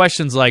ask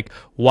questions like,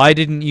 why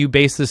didn't you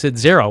base this at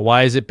 0?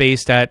 Why is it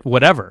based at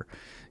whatever?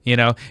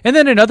 And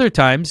then in other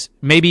times,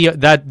 maybe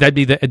that'd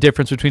be a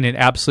difference between an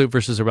absolute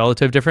versus a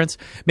relative difference.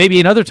 Maybe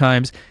in other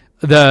times,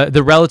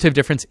 the relative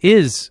difference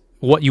is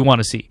what you want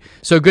to see.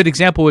 So a good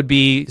example would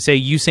be,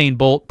 say, Usain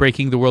Bolt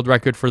breaking the world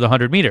record for the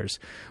 100 meters.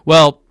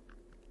 Well,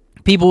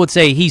 people would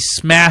say he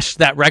smashed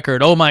that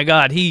record. Oh my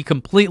God, he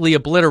completely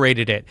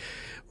obliterated it.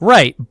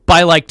 Right,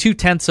 by like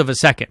 0.2 of a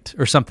second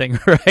or something,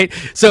 right?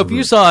 So if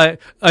you saw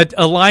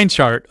a line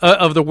chart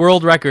of the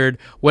world record,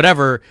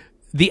 whatever,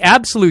 the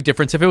absolute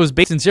difference, if it was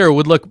based in 0,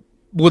 would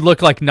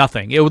look like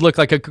nothing. It would look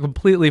like a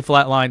completely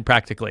flat line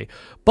practically.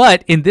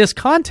 But in this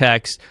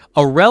context,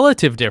 a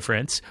relative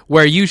difference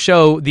where you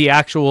show the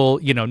actual,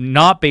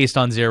 not based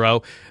on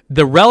 0,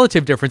 the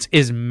relative difference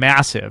is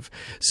massive.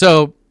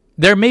 So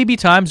there may be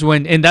times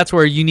when, and that's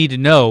where you need to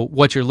know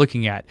what you're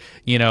looking at.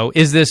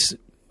 Is this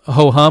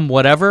ho hum,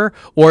 whatever,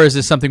 or is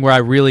this something where I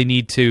really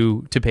need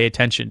to pay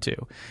attention to?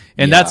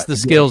 And that's the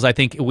skills I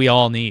think we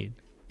all need.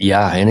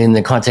 Yeah, and in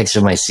the context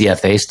of my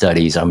CFA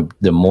studies,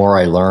 the more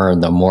I learn,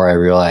 the more I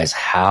realize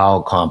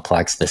how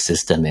complex the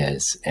system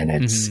is, and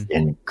it's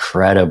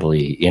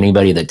incredibly.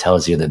 Anybody that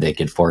tells you that they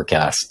could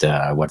forecast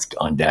what's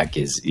on deck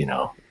is,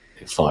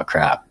 full of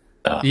crap.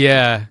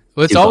 Yeah,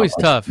 well, it's always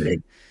tough.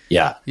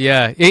 Yeah.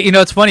 Yeah.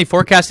 It's funny.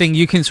 Forecasting,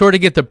 you can sort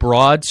of get the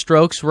broad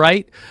strokes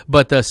right,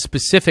 but the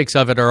specifics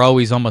of it are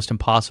always almost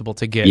impossible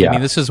to get. Yeah. I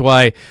mean, this is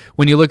why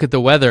when you look at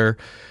the weather,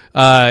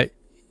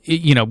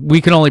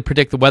 we can only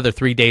predict the weather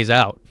 3 days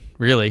out,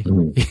 really.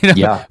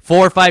 4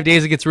 or 5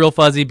 days, it gets real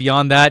fuzzy.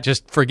 Beyond that,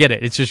 just forget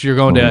it. It's just you're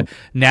going to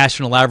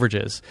national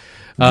averages.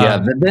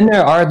 But then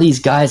there are these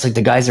guys, like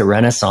the guys at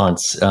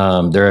Renaissance.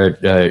 They're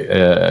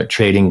a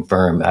trading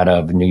firm out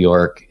of New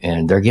York,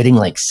 and they're getting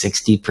like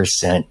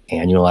 60%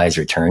 annualized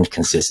returns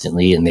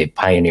consistently, and they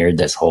pioneered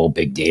this whole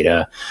big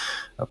data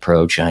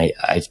approach. And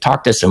I've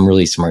talked to some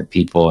really smart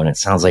people, and it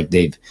sounds like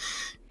they've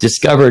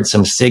discovered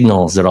some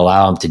signals that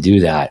allow them to do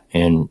that.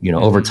 And,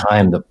 over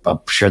time, I'm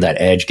sure that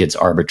edge gets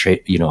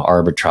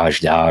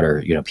arbitraged out,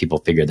 or, people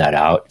figure that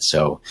out.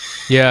 So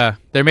yeah,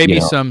 there may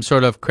be some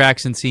sort of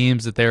cracks and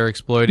seams that they're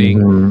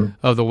exploiting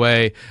of the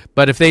way.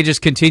 But if they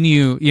just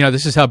continue,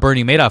 this is how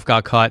Bernie Madoff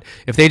got caught.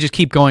 If they just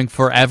keep going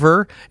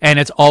forever and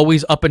it's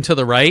always up and to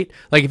the right,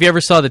 like if you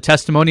ever saw the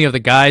testimony of the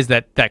guys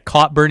that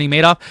caught Bernie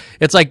Madoff,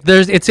 it's like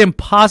it's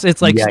impossible.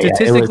 It's like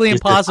statistically it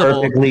was just impossible.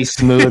 A perfectly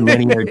smooth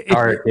linear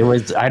chart.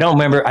 I don't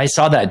remember. I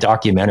saw that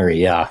documentary.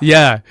 Yeah.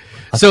 Yeah.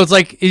 So it's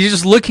like you're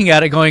just looking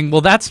at it going,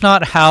 well, that's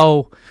not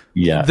how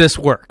this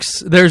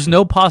works. There's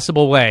no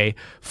possible way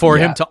for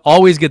him to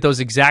always get those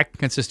exact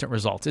consistent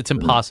results. It's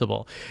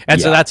impossible. And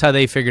so that's how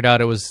they figured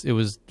out it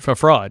was for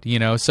fraud,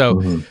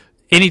 So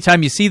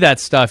anytime you see that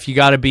stuff, you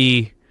got to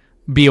be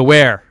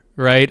aware,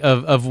 right,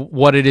 of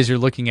what it is you're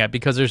looking at,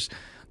 because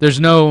there's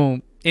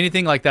no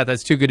anything like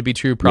that's too good to be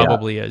true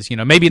probably is,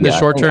 maybe in the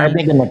short term, I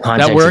think in the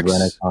context that works. Of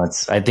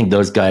Renaissance, I think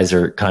those guys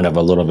are kind of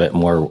a little bit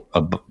more,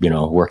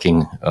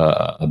 working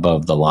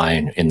above the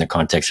line in the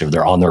context of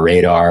they're on the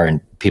radar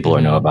and people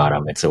know about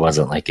them. It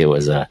wasn't like it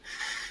was I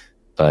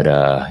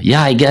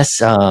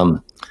guess,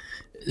 Eliza,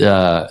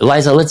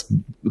 let's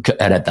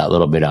edit that a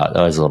little bit out.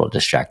 That was a little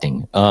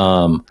distracting.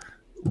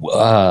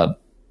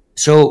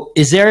 So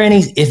is there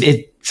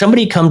if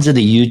somebody comes to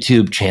the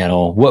YouTube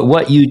channel,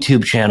 what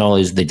YouTube channel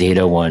is the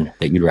data one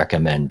that you'd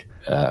recommend?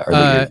 Or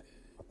that you're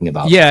thinking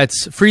about? Yeah,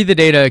 it's Free the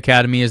Data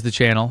Academy is the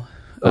channel.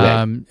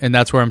 Okay. And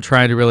that's where I'm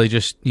trying to really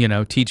just,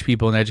 teach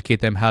people and educate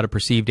them how to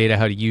perceive data,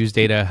 how to use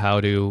data, how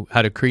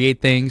to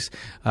create things.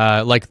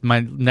 Like my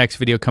next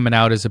video coming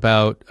out is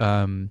about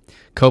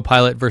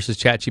Copilot versus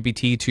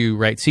ChatGPT to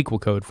write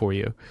SQL code for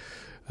you.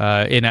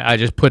 And I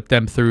just put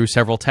them through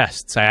several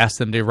tests. I asked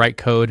them to write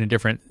code in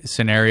different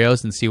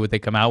scenarios and see what they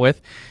come out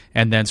with,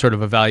 and then sort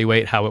of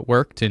evaluate how it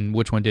worked and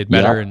which one did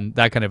better and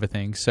that kind of a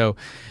thing. So,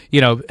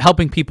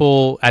 helping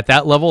people at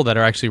that level that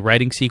are actually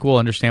writing SQL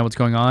understand what's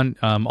going on,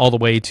 all the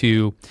way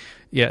to,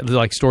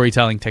 like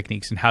storytelling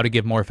techniques and how to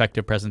give more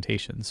effective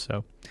presentations.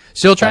 So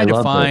still trying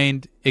to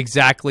find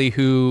exactly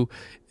who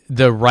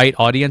the right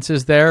audience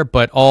is there,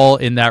 but all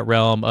in that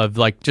realm of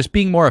like just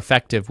being more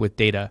effective with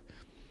data.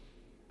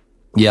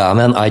 Yeah, I'm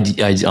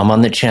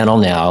on the channel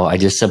now. I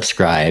just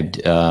subscribed.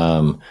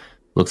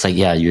 Looks like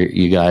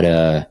you got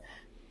a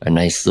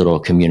nice little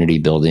community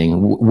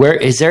building. Where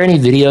is there any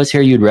videos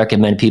here you'd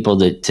recommend people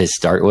to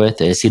start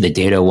with? I see the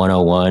Data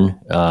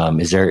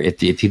 101. Is there if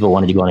people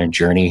wanted to go on a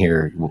journey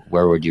here,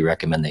 where would you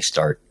recommend they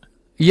start?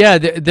 Yeah,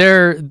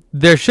 there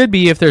should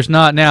be, if there's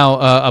not now,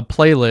 a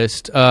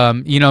playlist.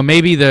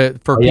 Maybe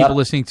people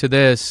listening to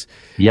this.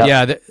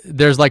 Yeah,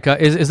 there's like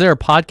is there a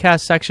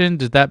podcast section?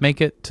 Did that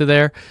make it to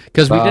there?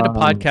 Because we did a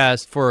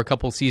podcast for a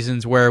couple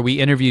seasons where we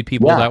interviewed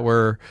people that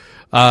were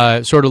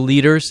sort of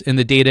leaders in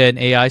the data and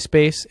AI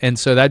space, and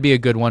so that'd be a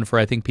good one for,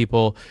 I think,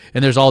 people.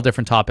 And there's all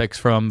different topics,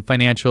 from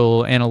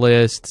financial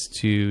analysts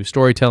to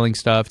storytelling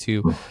stuff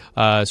to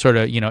sort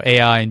of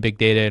AI and big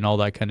data and all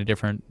that kind of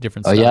different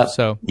stuff. Yeah.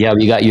 So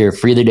we got your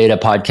Free the Data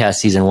podcast,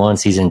 season 1,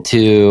 season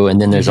 2, and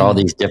then there's all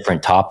these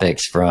different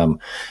topics from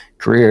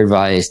career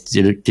advice,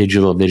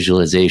 digital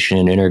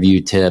visualization,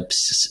 interview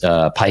tips,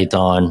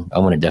 Python. I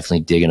want to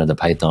definitely dig into the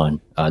Python.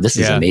 This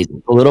is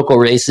amazing. Political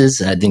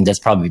races. I think that's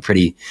probably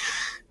pretty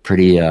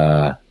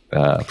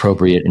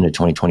appropriate into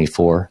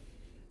 2024.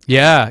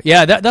 Yeah.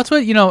 That's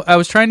what, I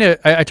was trying to,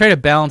 I try to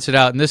balance it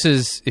out. And this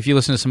is, if you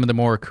listen to some of the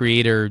more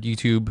creator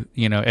YouTube,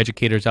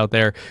 educators out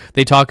there,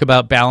 they talk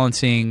about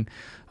balancing,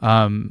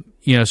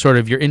 sort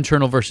of your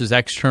internal versus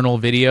external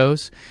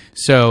videos.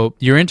 So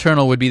your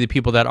internal would be the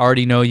people that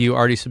already know you,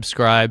 already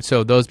subscribe.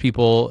 So those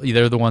people,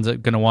 they're the ones that are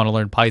going to want to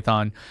learn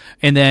Python.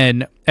 And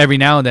then every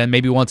now and then,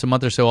 maybe once a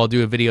month or so, I'll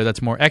do a video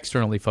that's more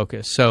externally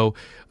focused. So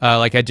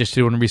like I just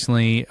did one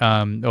recently,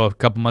 a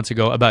couple months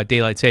ago, about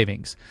daylight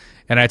savings.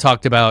 and I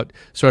talked about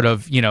sort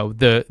of, you know,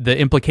 the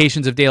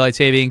implications of daylight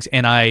savings,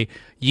 and I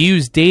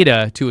used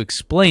data to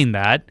explain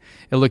that,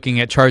 and looking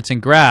at charts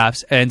and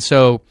graphs. And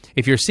so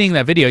if you're seeing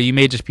that video, you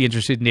may just be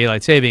interested in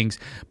daylight savings,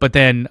 but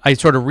then I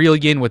sort of reel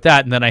you in with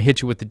that, and then I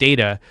hit you with the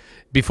data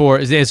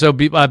before. So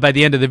by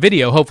the end of the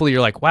video, hopefully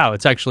you're like, wow,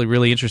 it's actually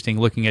really interesting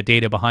looking at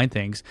data behind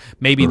things.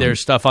 Maybe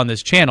there's stuff on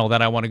this channel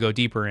that I want to go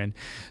deeper in.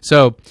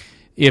 So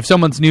if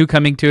someone's new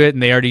coming to it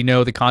and they already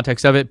know the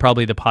context of it,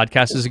 probably the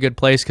podcast is a good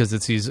place, because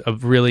it's these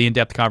really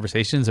in-depth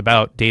conversations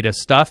about data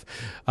stuff.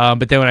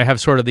 But then when I have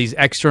sort of these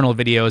external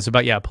videos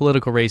about,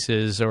 political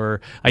races,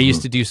 or I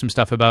used to do some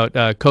stuff about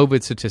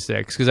COVID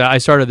statistics, because I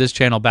started this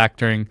channel back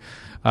during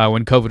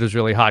when COVID was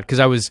really hot.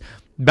 Because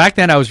back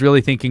then I was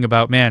really thinking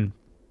about, man,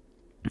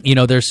 you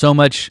know, there's so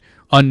much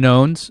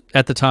unknowns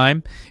at the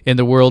time in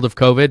the world of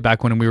COVID,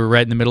 back when we were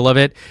right in the middle of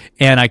it.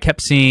 And I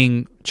kept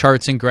seeing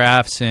charts and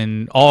graphs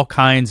and all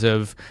kinds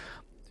of,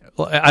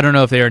 I don't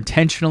know if they're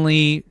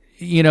intentionally,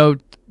 you know,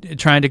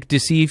 trying to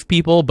deceive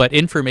people, but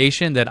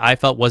information that I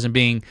felt wasn't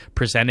being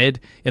presented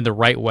in the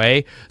right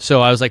way.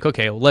 So I was like,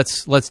 okay,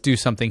 let's do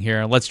something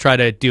here, and let's try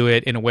to do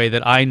it in a way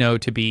that I know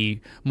to be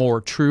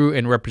more true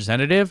and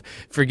representative.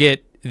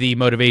 Forget the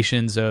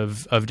motivations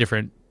of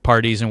different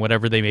parties and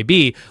whatever they may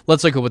be.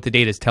 Let's look at what the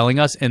data is telling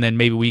us, and then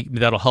maybe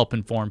that'll help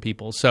inform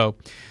people. So,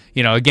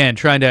 you know, again,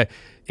 trying to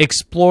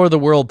explore the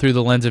world through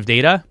the lens of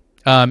data,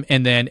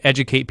 and then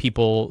educate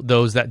people,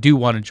 those that do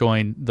want to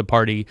join the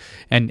party,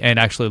 and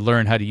actually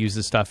learn how to use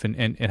this stuff,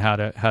 and how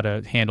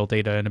to handle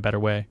data in a better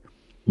way.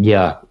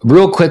 Yeah.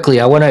 Real quickly,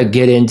 I want to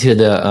get into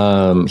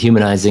the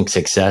humanizing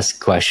success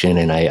question,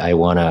 and I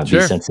want to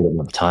be sensitive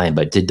of time.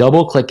 But to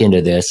double click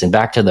into this, and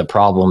back to the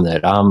problem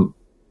that I'm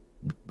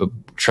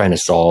trying to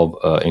solve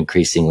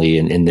increasingly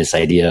in this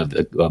idea of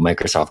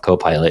Microsoft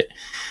Copilot.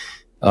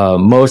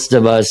 Most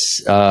of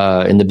us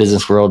in the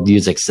business world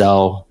use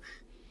Excel.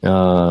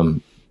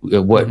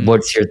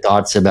 What's your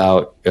thoughts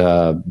about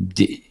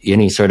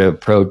any sort of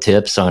pro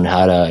tips on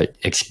how to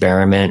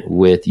experiment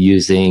with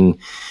using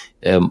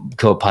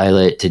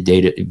Copilot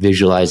to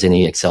visualize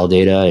any Excel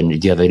data? And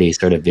do you have any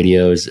sort of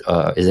videos?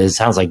 It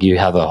sounds like you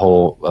have a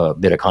whole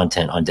bit of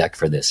content on deck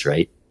for this,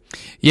 right?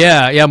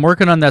 Yeah, I'm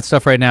working on that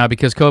stuff right now,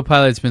 because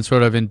Copilot's been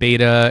sort of in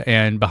beta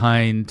and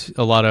behind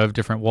a lot of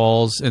different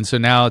walls, and so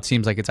now it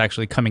seems like it's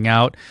actually coming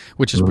out,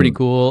 which is pretty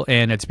cool,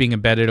 and it's being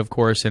embedded, of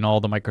course, in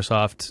all the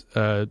Microsoft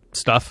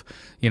stuff,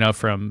 you know,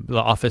 from the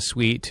Office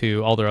suite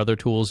to all their other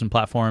tools and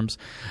platforms.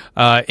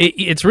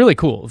 It's really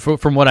cool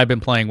from what I've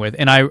been playing with,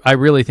 and I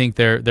really think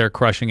they're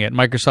crushing it.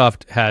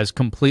 Microsoft has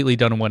completely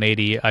done a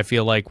 180, I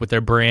feel like, with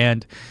their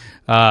brand,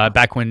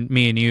 back when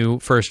me and you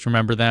first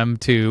remember them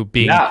to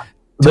being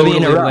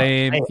totally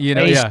lame, you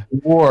know.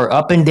 Swore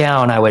up and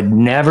down I would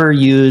never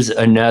use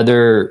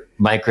another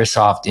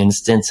Microsoft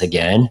instance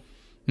again.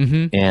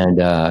 And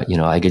you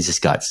know, I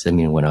just got, I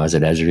mean, when I was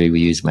at Esri, we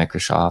used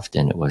Microsoft,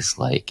 and it was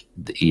like,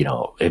 you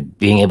know,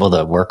 being able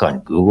to work on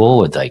Google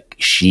with like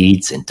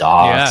Sheets and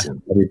Docs,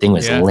 and everything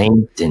was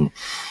linked. And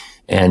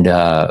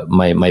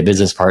my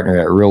business partner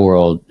at Real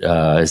World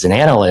is an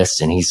analyst,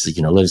 and he's,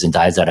 you know, lives and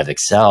dies out of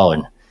Excel,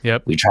 and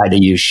we tried to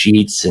use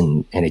Sheets,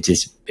 and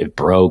it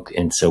broke.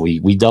 And so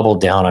we doubled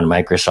down on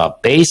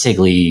Microsoft,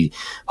 basically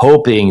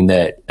hoping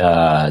that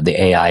the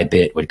AI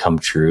bit would come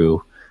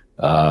true.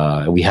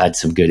 We had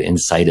some good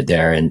insight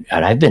there, and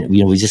I've been,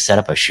 you know, we just set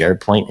up a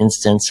SharePoint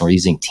instance, and we're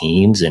using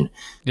Teams, and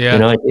you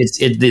know,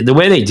 the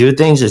way they do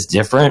things is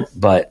different.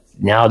 But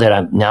now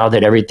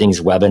that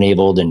everything's web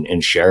enabled and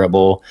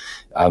shareable,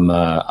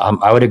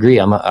 I would agree.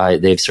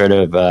 They've sort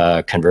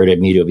of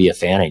converted me to be a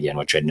fan again,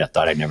 which I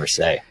thought I'd never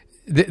say.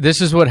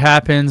 This is what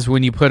happens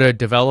when you put a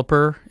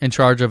developer in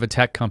charge of a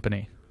tech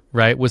company,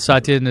 right? With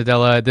Satya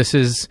Nadella, this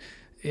is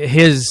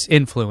his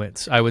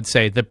influence, I would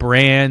say. The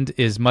brand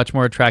is much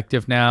more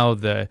attractive now,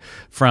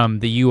 from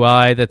the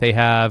UI that they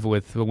have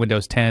with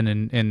Windows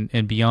 10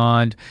 and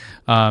beyond,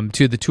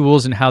 to the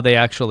tools and how they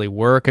actually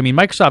work. I mean,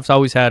 Microsoft's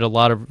always had a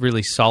lot of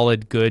really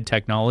solid, good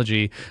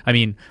technology. I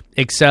mean,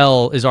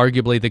 Excel is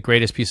arguably the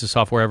greatest piece of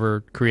software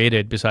ever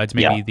created, besides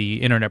maybe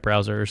the internet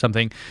browser or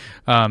something,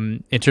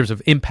 in terms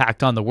of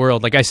impact on the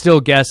world. Like, I still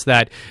guess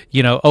that,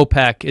 you know,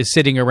 OPEC is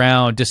sitting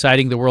around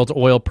deciding the world's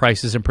oil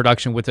prices and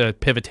production with a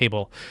pivot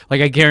table. Like,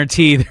 I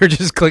guarantee they're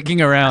just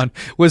clicking around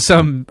with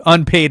some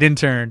unpaid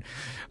intern,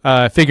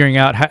 figuring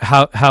out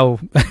how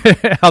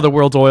how the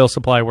world's oil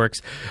supply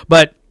works.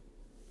 But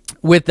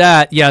with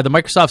that, the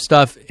Microsoft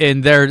stuff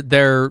and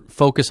their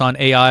focus on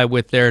AI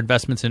with their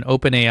investments in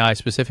OpenAI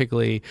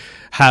specifically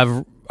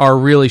are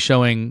really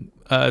showing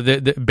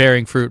the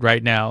bearing fruit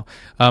right now.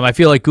 I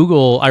feel like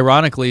Google,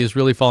 ironically, is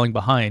really falling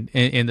behind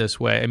in this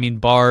way. I mean,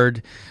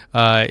 Bard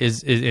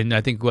is and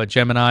I think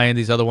Gemini and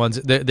these other ones,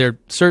 they're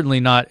certainly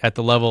not at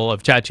the level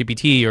of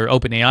ChatGPT or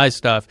OpenAI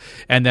stuff.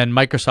 And then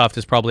Microsoft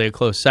is probably a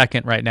close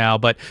second right now.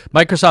 But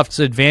Microsoft's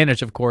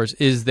advantage, of course,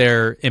 is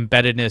their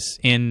embeddedness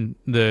in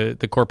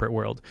the corporate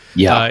world.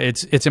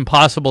 It's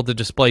impossible to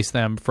displace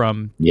them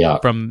from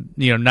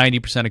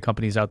 90% of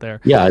companies out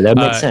there. Yeah, that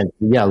makes sense.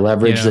 Yeah,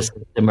 leverage the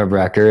system of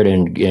record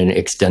and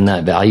extend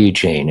that value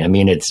chain. I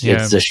mean, it's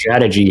the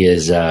strategy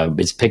is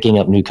picking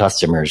up new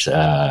customers.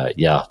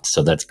 Yeah,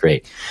 so that's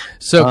great.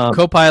 So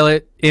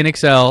Copilot in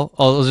Excel,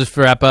 I'll just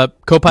wrap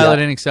up. Copilot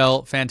in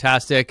Excel,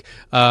 fantastic.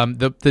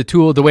 The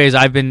tool, the ways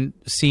I've been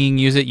seeing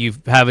use it, you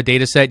have a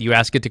data set, you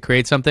ask it to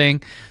create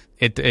something,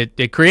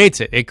 it creates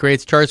it. It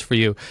creates charts for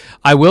you.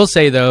 I will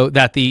say, though,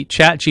 that the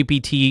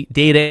ChatGPT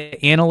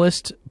data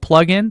analyst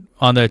plugin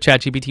on the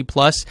ChatGPT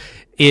Plus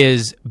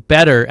is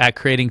better at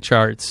creating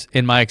charts,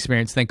 in my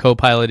experience, than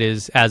Copilot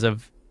is as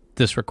of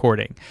this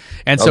recording.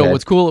 And so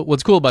what's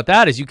cool about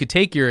that is you could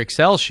take your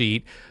Excel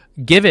sheet,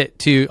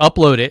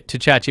 upload it to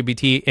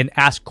ChatGPT and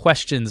ask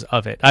questions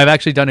of it. I've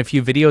actually done a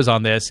few videos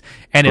on this,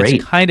 and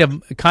it's kind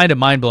of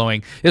mind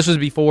blowing. This was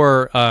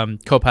before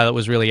Copilot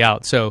was really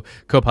out, so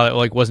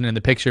Copilot wasn't in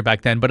the picture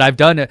back then. But I've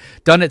done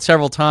it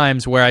several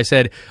times where I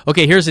said,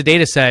 okay, here's a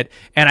data set,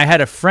 and I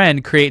had a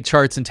friend create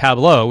charts in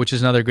Tableau, which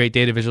is another great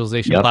data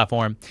visualization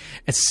platform,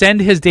 and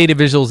send his data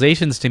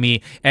visualizations to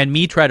me, and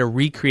me try to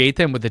recreate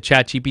them with the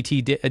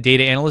ChatGPT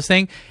data analyst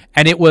thing,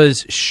 and it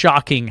was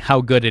shocking how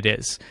good it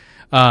is.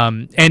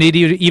 And it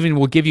even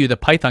will give you the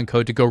Python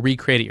code to go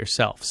recreate it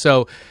yourself.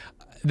 So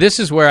this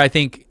is where I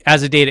think,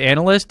 as a data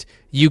analyst,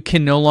 you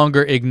can no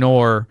longer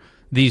ignore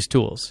these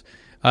tools.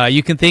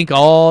 You can think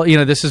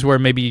this is where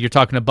maybe you're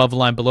talking above the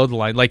line, below the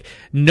line. Like,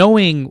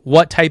 knowing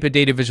what type of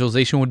data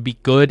visualization would be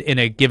good in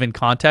a given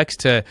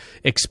context to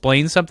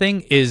explain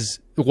something is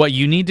what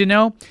you need to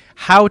know.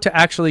 How to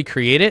actually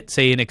create it,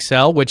 say in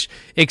Excel, which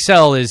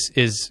Excel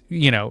is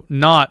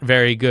not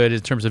very good in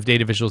terms of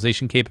data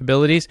visualization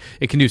capabilities.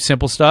 It can do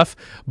simple stuff,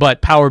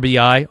 but Power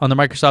BI on the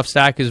Microsoft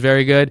stack is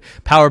very good.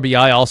 Power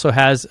BI also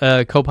has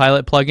a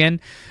Copilot plugin.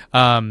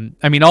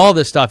 I mean, all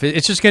this stuff,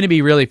 it's just going to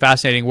be really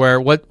fascinating, where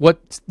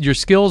what your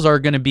skills are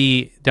going to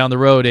be down the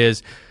road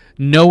is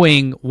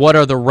knowing what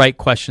are the right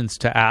questions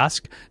to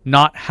ask,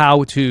 not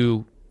how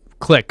to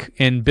click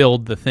and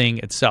build the thing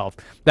itself.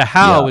 The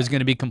how is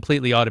going to be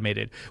completely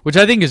automated, which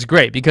I think is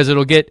great, because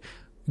it'll get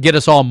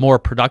us all more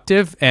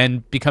productive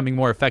and becoming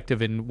more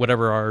effective in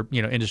whatever our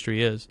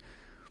industry is.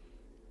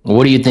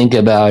 What do you think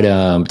about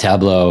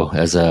Tableau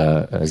as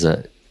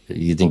a?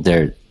 You think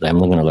I'm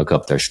going to look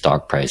up their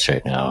stock price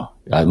right now.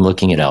 I'm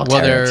looking at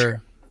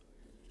Alteryx.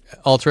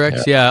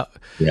 Alteryx, yeah.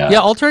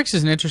 Alteryx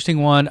is an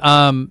interesting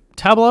one.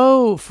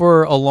 Tableau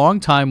for a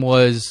long time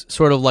was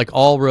sort of like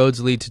all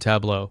roads lead to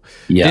Tableau.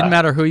 Didn't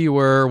matter who you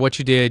were, what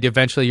you did,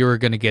 eventually you were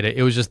going to get it.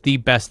 It was just the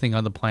best thing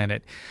on the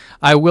planet.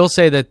 I will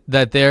say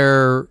that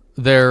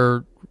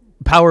their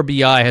Power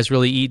BI has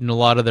really eaten a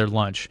lot of their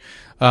lunch.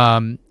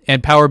 And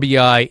Power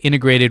BI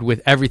integrated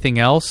with everything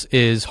else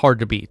is hard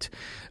to beat,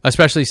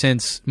 especially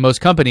since most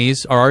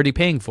companies are already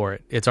paying for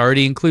it. It's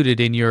already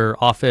included in your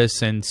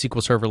Office and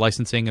SQL Server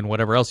licensing and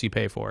whatever else you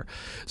pay for.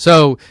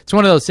 So it's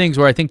one of those things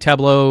where I think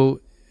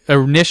Tableau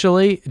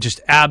initially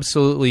just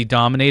absolutely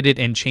dominated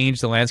and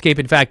changed the landscape.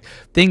 In fact,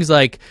 things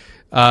like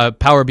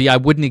Power BI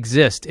wouldn't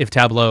exist if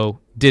Tableau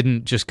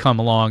didn't just come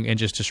along and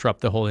just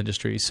disrupt the whole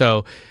industry.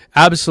 So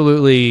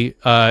absolutely,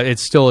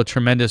 it's still a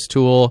tremendous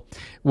tool.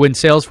 When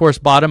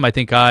Salesforce bought them, I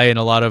think I and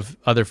a lot of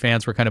other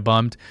fans were kind of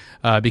bummed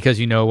because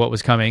what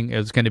was coming. It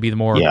was going to be the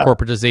more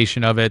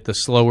corporatization of it, the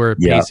slower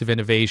pace of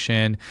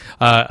innovation.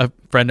 A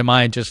friend of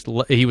mine,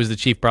 he was the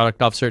chief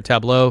product officer at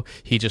Tableau.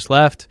 He just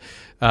left.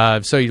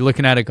 So you're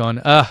looking at it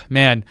going,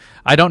 man,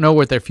 I don't know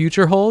what their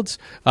future holds,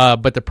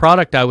 but the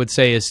product, I would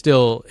say, is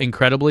still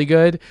incredibly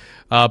good.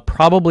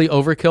 Probably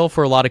overkill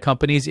for a lot of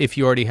companies if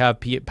you already have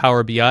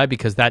Power BI,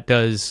 because that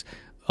does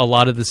a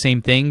lot of the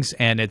same things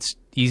and it's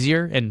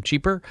easier and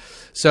cheaper.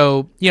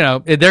 So,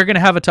 they're going to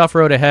have a tough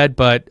road ahead,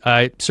 but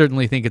I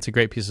certainly think it's a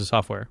great piece of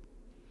software.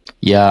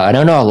 Yeah, I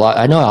don't know a lot.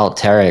 I know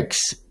Alteryx.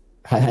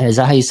 Is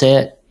that how you say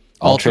it?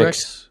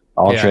 Alteryx.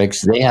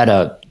 Alteryx. Yeah. They had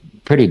a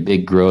pretty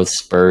big growth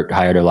spurt,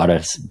 hired a lot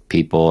of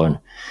people, and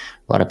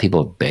a lot of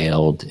people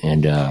bailed.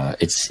 And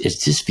it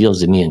just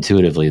feels to me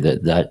intuitively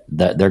that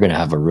they're going to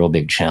have a real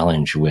big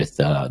challenge with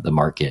the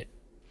market.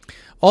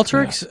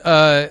 Alteryx,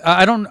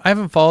 I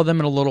haven't followed them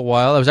in a little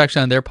while. I was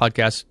actually on their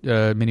podcast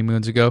many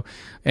moons ago,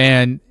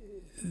 and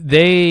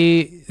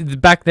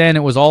back then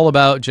it was all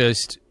about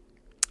just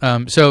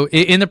so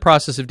in the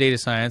process of data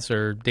science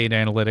or data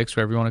analytics,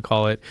 whatever you want to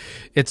call it,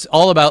 it's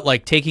all about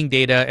like taking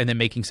data and then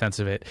making sense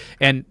of it.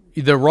 And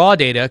the raw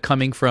data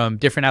coming from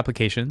different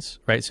applications,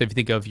 right? So if you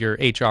think of your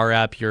HR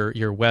app, your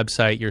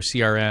website, your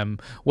CRM,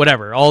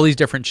 whatever, all these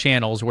different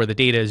channels where the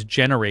data is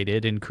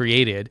generated and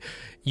created,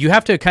 you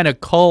have to kind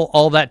of cull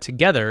all that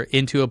together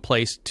into a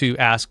place to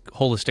ask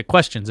holistic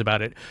questions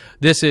about it.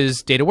 This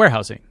is data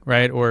warehousing,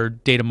 right? Or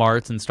data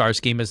marts and star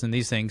schemas and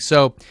these things.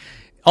 So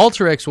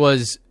Alteryx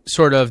was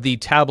sort of the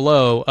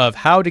Tableau of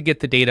how to get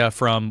the data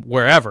from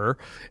wherever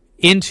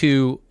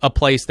into a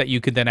place that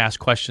you could then ask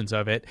questions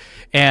of it.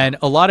 And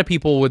a lot of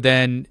people would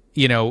then,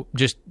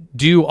 just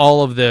do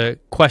all of the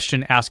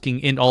question asking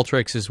in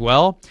Alteryx as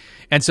well.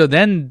 And so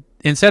then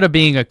instead of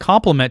being a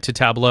complement to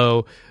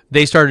Tableau,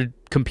 they started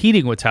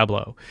competing with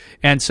Tableau.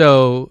 And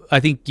so I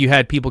think you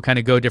had people kind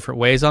of go different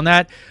ways on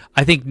that.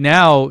 I think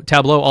now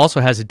Tableau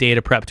also has a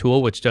data prep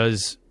tool, which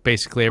does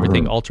basically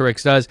everything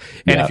Alteryx does.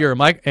 And if you're a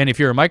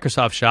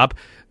Microsoft shop,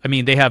 I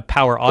mean, they have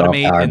Power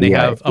Automate, and they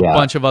have a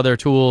bunch of other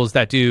tools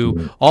that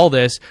do all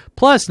this.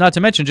 Plus, not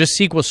to mention just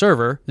SQL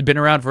Server, it's been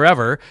around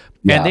forever,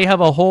 and they have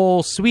a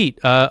whole suite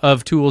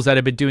of tools that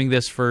have been doing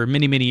this for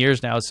many, many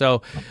years now.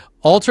 So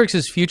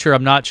Alteryx's future,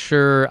 I'm not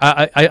sure.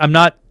 I'm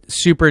not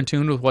super in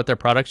tune with what their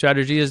product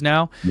strategy is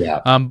now.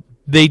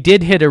 They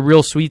did hit a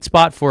real sweet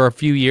spot for a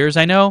few years,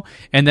 I know.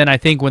 And then I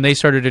think when they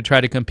started to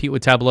try to compete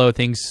with Tableau,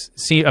 things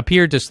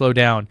appeared to slow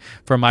down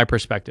from my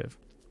perspective.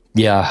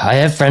 Yeah, I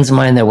have friends of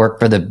mine that work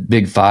for the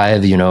big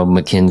five, you know,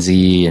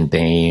 McKinsey and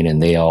Bain,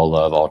 and they all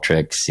love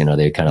Alteryx. You know,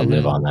 they kind of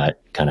live on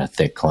that kind of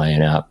thick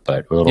client app,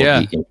 but it'll be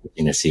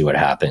interesting to see what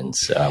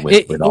happens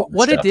with all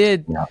what stuff. It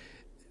did. Yeah.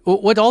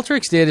 What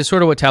Alteryx did is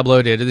sort of what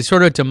Tableau did. They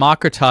sort of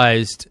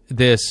democratized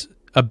this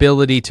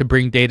ability to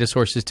bring data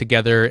sources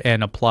together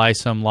and apply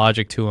some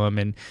logic to them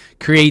and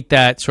create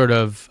that sort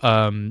of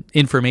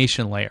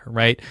information layer,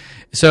 right?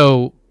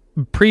 So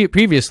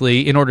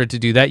previously, in order to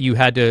do that, you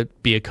had to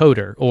be a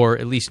coder or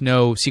at least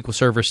know SQL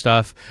Server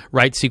stuff,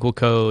 write SQL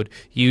code,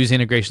 use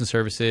integration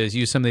services,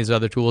 use some of these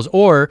other tools.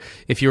 Or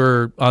if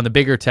you're on the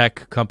bigger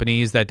tech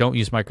companies that don't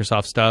use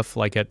Microsoft stuff,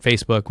 like at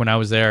Facebook when I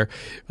was there,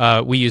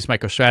 we use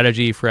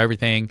MicroStrategy for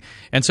everything.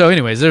 And so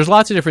anyways, there's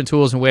lots of different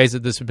tools and ways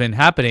that this has been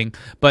happening.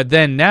 But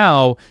then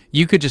now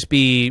you could just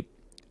be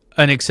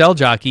an Excel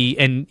jockey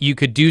and you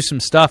could do some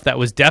stuff that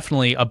was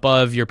definitely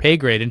above your pay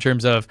grade in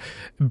terms of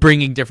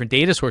bringing different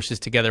data sources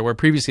together, where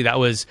previously that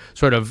was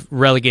sort of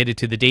relegated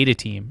to the data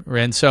team.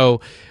 And so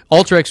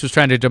Alteryx was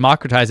trying to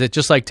democratize it,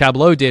 just like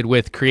Tableau did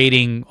with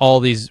creating all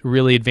these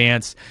really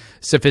advanced,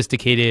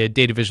 sophisticated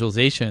data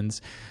visualizations.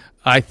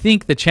 I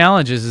think the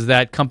challenge is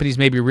that companies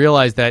maybe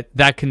realize that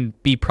that can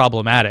be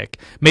problematic.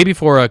 Maybe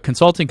for a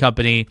consulting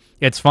company,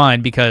 it's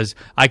fine because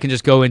I can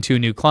just go into a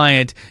new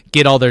client,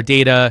 get all their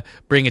data,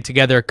 bring it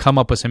together, come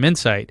up with some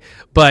insight.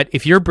 But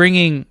if you're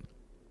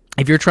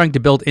trying to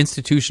build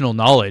institutional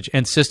knowledge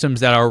and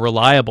systems that are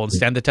reliable and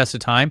stand the test of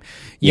time,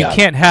 you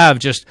can't have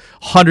just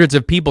hundreds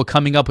of people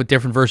coming up with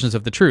different versions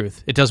of the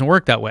truth. It doesn't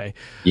work that way.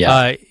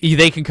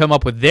 They can come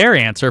up with their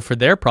answer for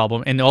their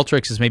problem, and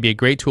Alteryx is maybe a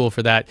great tool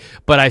for that.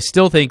 But I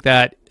still think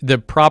that the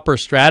proper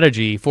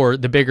strategy for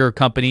the bigger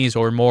companies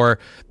or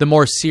the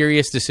more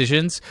serious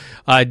decisions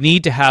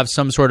need to have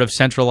some sort of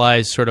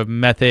centralized sort of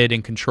method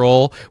and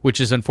control,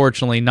 which is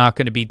unfortunately not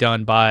going to be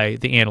done by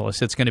the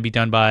analyst. It's going to be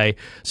done by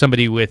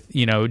somebody with,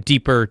 you know,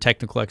 deeper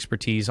technical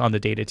expertise on the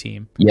data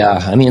team. Yeah,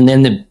 I mean,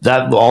 then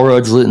that all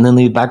roads then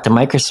lead back to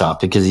Microsoft,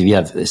 because if you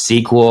have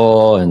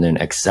SQL and then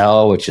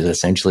Excel, which is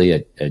essentially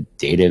a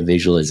data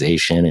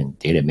visualization and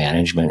data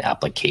management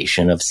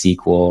application of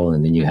SQL,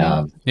 and then you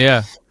have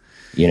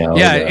you know,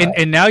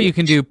 and now you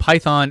can do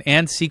Python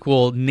and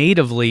SQL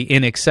natively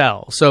in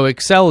Excel. So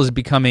Excel is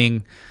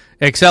coming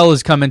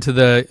to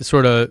the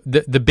sort of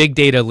the big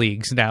data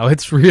leagues now.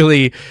 It's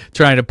really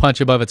trying to punch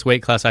above its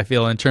weight class, I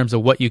feel, in terms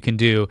of what you can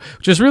do,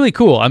 which is really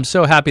cool. I'm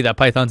so happy that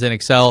Python's in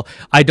Excel.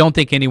 I don't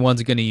think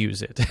anyone's going to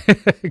use it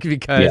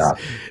because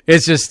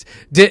it's just,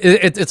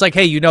 it's like,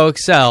 hey, you know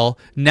Excel,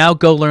 now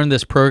go learn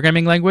this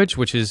programming language,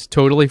 which is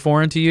totally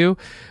foreign to you.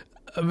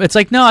 It's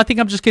like, no, I think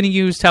I'm just going to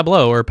use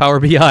Tableau or Power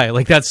BI.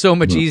 Like, that's so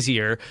much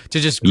easier to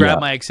just grab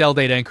my Excel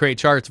data and create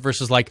charts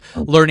versus like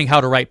learning how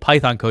to write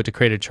Python code to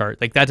create a chart.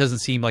 Like, that doesn't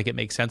seem like it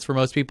makes sense for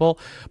most people.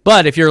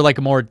 But if you're like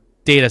a more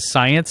data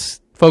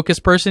science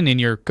focused person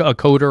and you're a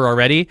coder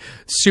already,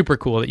 super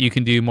cool that you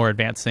can do more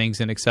advanced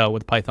things in Excel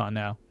with Python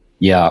now.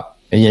 Yeah.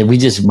 And we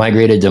just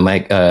migrated to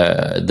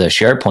the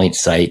SharePoint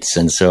sites.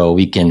 And so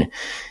we can,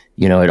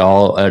 you know, it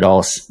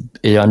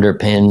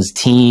underpins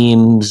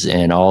Teams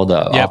and all the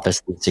Office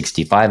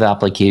 365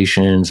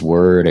 applications,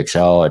 Word,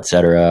 Excel,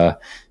 etc.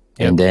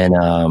 And then,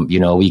 you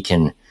know, we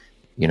can,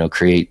 you know,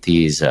 create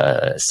these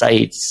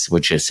sites,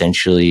 which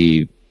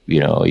essentially, you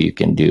know, you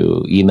can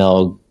do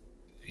email,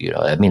 you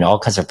know, I mean, all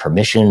kinds of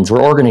permissions.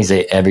 We're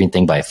organizing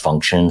everything by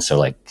function. So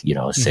like, you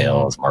know,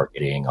 sales,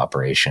 marketing,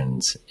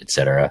 operations,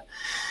 etc.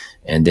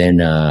 And then,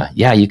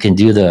 you can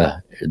do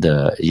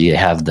you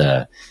have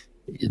the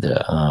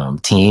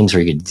Teams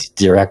where you can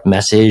direct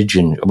message,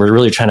 and we're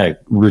really trying to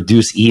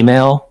reduce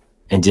email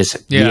and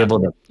just be able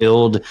to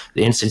build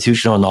the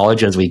institutional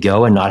knowledge as we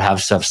go and not have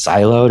stuff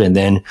siloed. And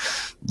then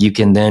you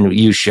can then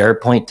use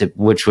SharePoint,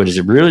 which was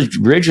really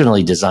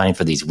originally designed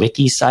for these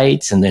wiki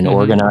sites, and then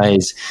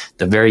organize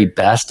the very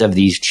best of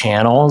these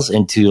channels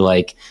into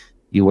like,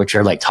 which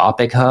are like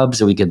topic hubs.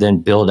 So we could then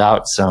build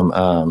out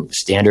some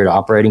standard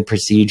operating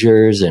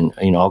procedures and,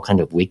 you know, all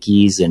kind of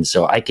wikis. And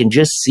so I can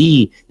just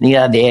see the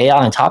AI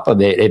on top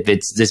of it. If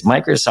it's this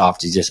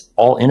Microsoft is just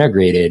all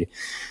integrated.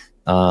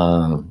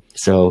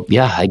 So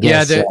yeah, I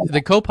guess. Yeah,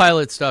 the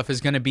Copilot stuff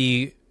is going to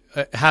be,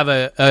 have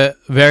a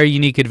very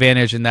unique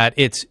advantage in that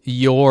it's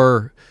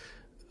your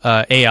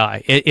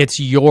AI. It's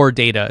your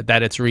data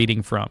that it's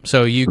reading from.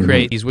 So you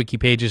create these wiki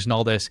pages and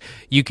all this,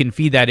 you can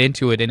feed that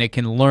into it and it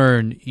can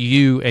learn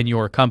you and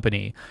your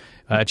company.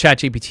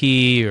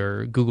 ChatGPT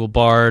or Google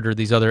Bard or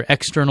these other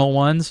external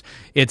ones,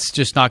 it's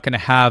just not going to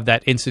have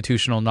that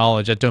institutional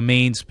knowledge, that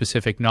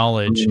domain-specific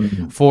knowledge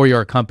for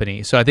your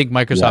company. So I think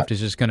Microsoft is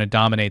just going to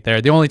dominate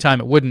there. The only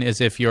time it wouldn't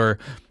is if you're,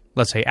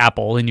 let's say,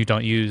 Apple, and you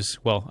don't use,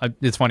 well,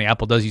 it's funny,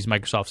 Apple does use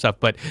Microsoft stuff,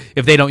 but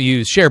if they don't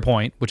use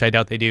SharePoint, which I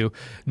doubt they do,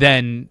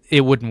 then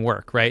it wouldn't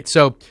work, right?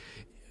 So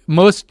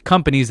most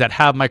companies that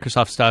have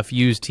Microsoft stuff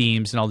use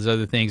Teams and all these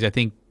other things. I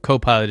think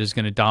Copilot is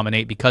going to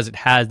dominate because it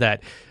has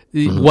that,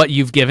 what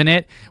you've given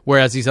it,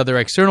 whereas these other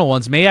external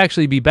ones may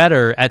actually be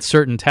better at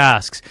certain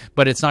tasks,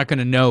 but it's not going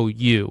to know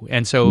you.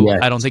 And so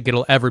I don't think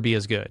it'll ever be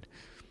as good.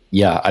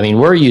 Yeah, I mean,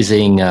 we're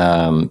using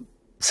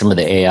some of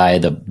the AI,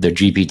 the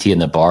GPT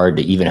and the Bard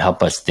to even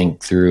help us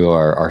think through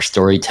our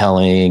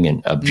storytelling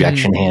and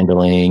objection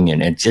handling.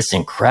 And it's just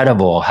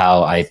incredible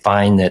how I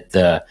find that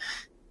the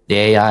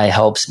AI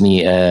helps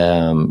me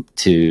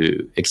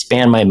to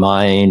expand my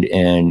mind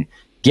and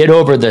get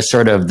over the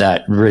sort of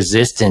that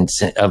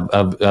resistance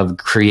of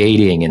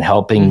creating and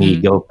helping me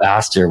go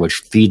faster, which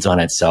feeds on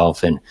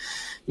itself. And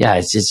yeah,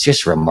 it's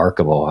just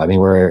remarkable. I mean,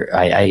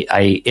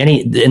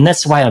 and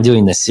that's why I'm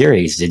doing this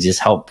series, to just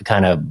help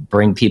kind of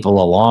bring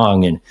people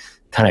along and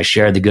kind of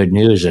share the good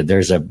news that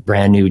there's a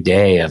brand new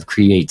day of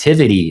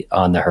creativity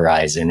on the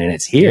horizon, and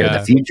it's here.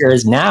 The future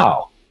is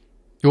now.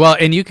 Well,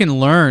 and you can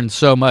learn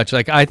so much.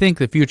 Like, I think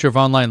the future of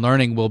online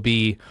learning will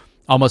be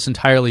almost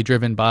entirely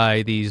driven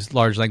by these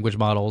large language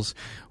models,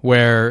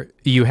 where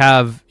you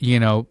have, you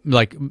know,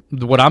 like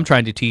what I'm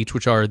trying to teach,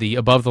 which are the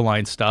above the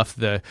line stuff,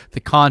 the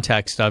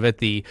context of it,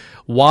 the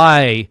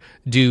why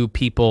do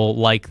people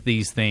like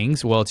these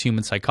things? Well, it's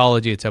human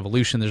psychology, it's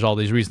evolution, there's all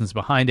these reasons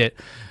behind it.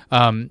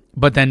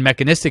 But then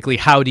mechanistically,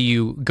 how do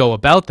you go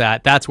about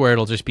that? That's where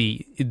it'll just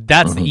be,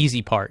 that's the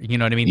easy part. You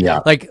know what I mean? Yeah.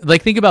 Like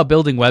think about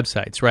building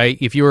websites, right?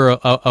 If you're a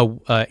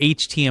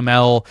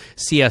HTML,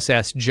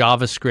 CSS,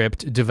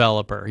 JavaScript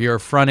developer, you're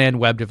a front-end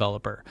web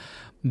developer,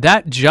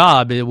 that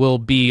job, it will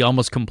be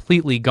almost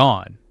completely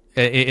gone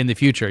in the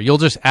future. You'll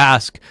just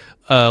ask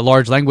a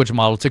large language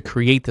model to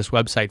create this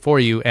website for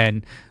you,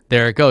 and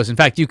there it goes. In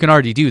fact, you can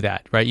already do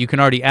that, right? You can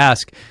already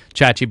ask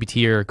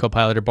ChatGPT or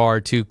Copilot or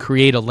Bard to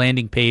create a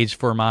landing page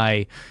for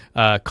my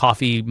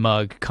coffee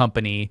mug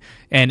company,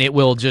 and it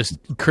will just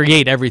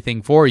create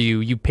everything for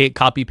you. You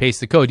copy paste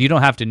the code. You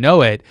don't have to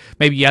know it.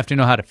 Maybe you have to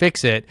know how to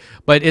fix it,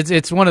 but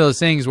it's one of those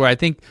things where I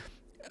think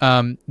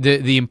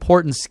the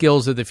important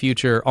skills of the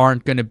future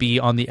aren't going to be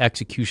on the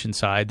execution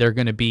side. They're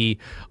going to be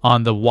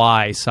on the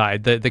why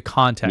side, the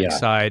context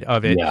side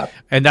of it. Yeah.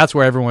 And that's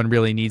where everyone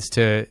really needs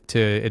to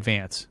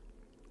advance.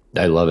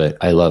 I love it.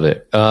 I love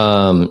it.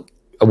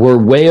 We're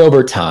way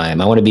over time.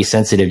 I want to be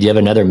sensitive. Do you have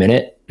another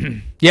minute?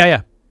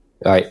 Yeah.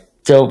 All right.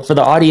 So for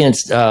the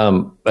audience,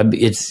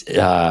 it's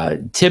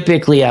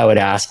typically I would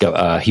ask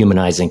a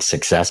humanizing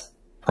success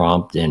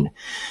prompt, and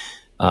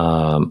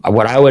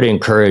what I would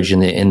encourage,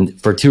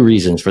 for two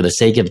reasons: for the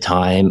sake of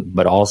time,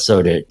 but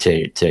also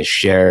to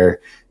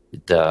share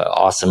the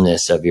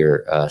awesomeness of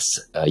your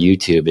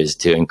YouTube, is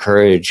to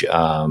encourage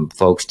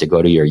folks to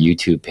go to your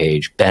YouTube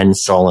page, Ben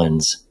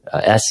Sullins,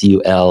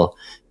 Sullins,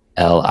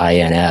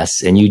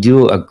 and you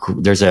do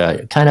there's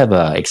a kind of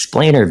a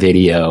explainer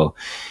video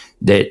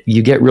that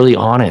you get really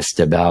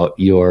honest about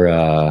your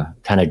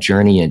kind of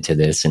journey into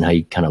this and how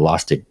you kind of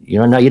lost it. You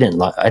know, no, you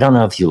didn't. I don't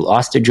know if you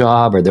lost a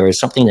job or there was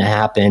something that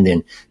happened,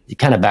 and you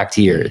kind of back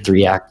to your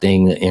 3-act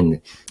thing.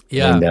 And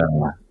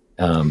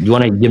you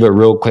want to give a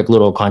real quick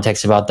little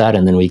context about that,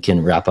 and then we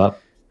can wrap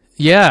up.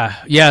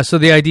 Yeah. So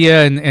the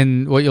idea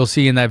and what you'll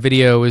see in that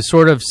video is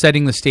sort of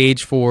setting the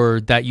stage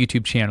for that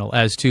YouTube channel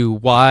as to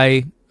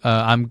why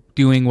I'm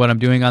doing what I'm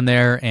doing on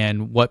there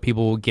and what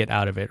people will get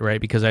out of it, right?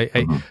 Because I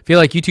feel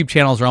like YouTube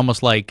channels are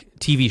almost like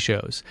TV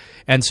shows.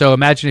 And so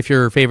imagine if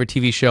your favorite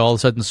TV show all of a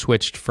sudden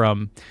switched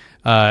from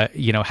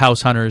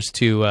House Hunters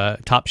to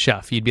Top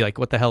Chef. You'd be like,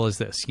 what the hell is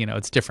this? You know,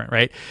 it's different,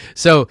 right?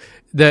 So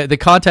the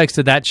context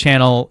of that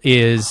channel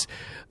is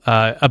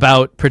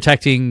about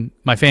protecting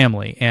my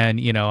family, and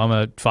I'm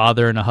a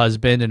father and a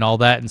husband and all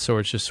that, and so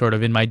it's just sort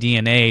of in my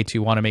DNA to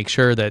want to make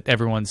sure that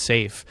everyone's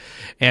safe.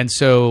 And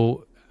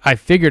so I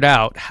figured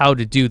out how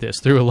to do this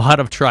through a lot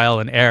of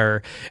trial and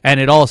error, and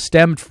it all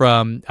stemmed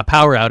from a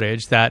power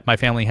outage that my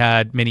family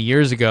had many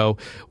years ago,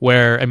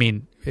 where, I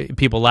mean,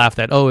 people laugh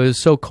that, oh, it was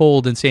so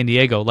cold in San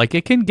Diego. Like,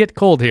 it can get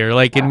cold here.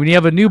 Like, and when you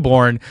have a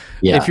newborn,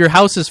 if your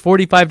house is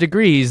 45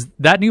 degrees,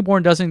 that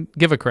newborn doesn't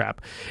give a crap.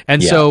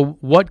 And so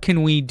what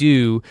can we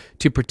do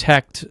to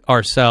protect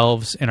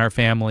ourselves and our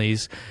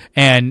families?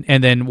 And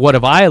then what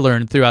have I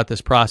learned throughout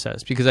this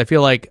process? Because I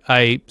feel like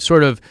I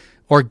sort of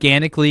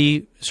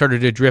organically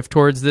started to drift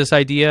towards this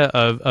idea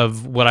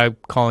of what I'm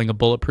calling a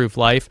bulletproof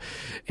life.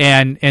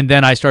 And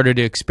then I started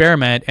to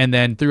experiment, and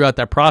then throughout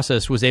that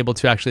process was able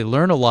to actually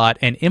learn a lot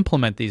and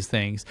implement these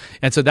things.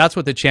 And so that's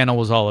what the channel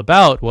was all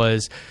about,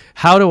 was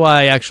how do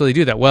I actually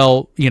do that?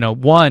 Well,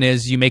 one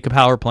is you make a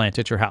power plant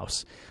at your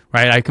house,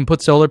 right? I can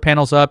put solar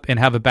panels up and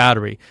have a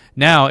battery.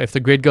 Now, if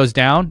the grid goes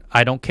down,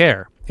 I don't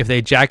care. If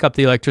they jack up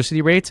the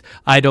electricity rates,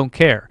 I don't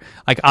care.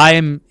 Like, I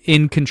am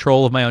in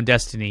control of my own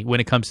destiny when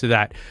it comes to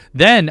that.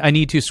 Then I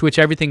need to switch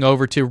everything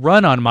over to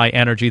run on my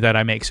energy that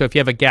I make. So if you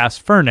have a gas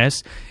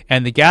furnace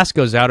and the gas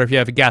goes out, or if you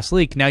have a gas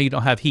leak, now you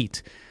don't have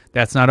heat.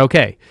 That's not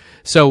okay.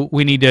 So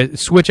we need to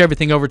switch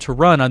everything over to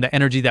run on the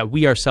energy that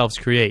we ourselves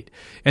create.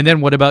 And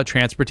then what about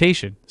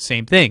transportation?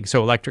 Same thing.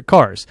 So electric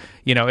cars.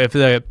 You know, if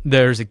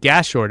there's a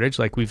gas shortage,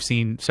 like we've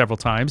seen several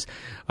times,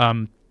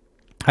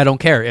 I don't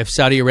care. If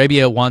Saudi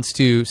Arabia wants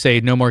to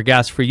say no more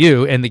gas for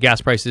you and the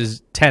gas price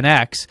is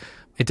 10x,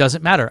 it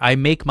doesn't matter. I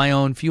make my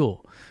own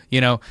fuel,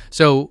 you know?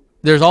 So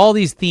there's all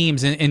these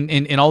themes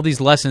in all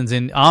these lessons,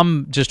 and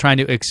I'm just trying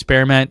to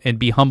experiment and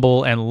be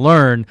humble and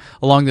learn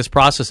along this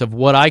process of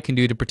what I can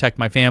do to protect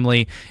my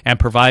family and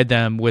provide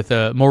them with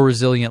a more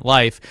resilient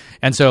life.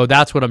 And so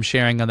that's what I'm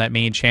sharing on that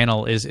main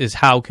channel is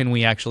how can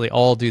we actually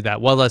all do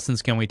that? What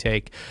lessons can we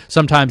take?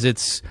 Sometimes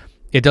it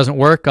doesn't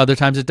work, other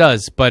times it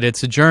does, but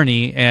it's a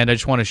journey, and I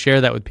just want to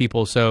share that with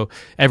people so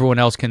everyone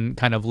else can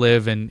kind of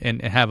live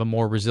and have a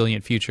more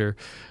resilient future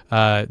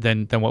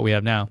than what we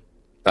have now.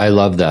 I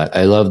love that.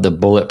 I love the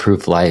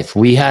bulletproof life.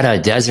 We had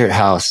a desert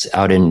house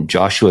out in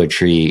Joshua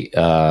Tree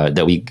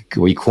that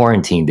we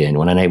quarantined in.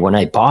 When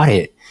I bought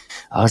it,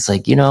 I was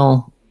like,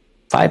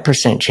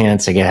 5%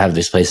 chance I could have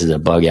this place as a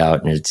bug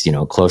out, and it's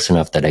close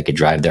enough that I could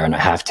drive there on a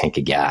half tank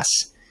of gas.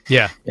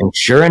 Yeah. And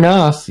sure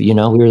enough, we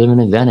were living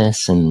in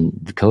Venice and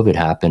the COVID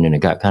happened and it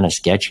got kind of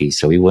sketchy.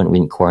 So we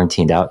went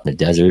quarantined out in the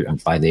desert on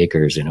 5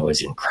 acres, and it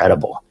was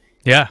incredible.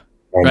 Yeah.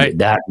 And right.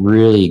 that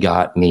really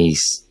got me,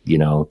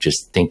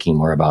 just thinking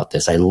more about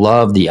this. I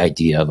love the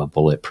idea of a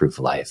bulletproof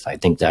life. I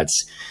think that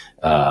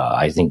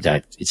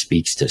it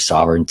speaks to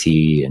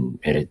sovereignty, and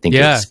I think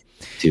it's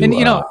to,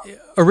 and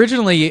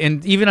originally,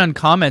 and even on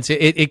comments,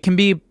 it can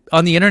be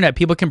on the internet,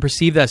 people can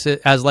perceive this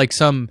as like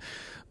some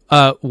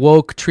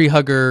woke tree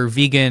hugger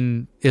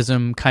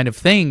veganism kind of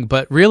thing,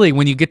 but really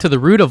when you get to the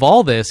root of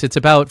all this, it's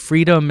about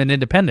freedom and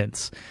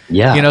independence.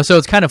 Yeah. So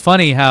it's kind of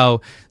funny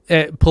how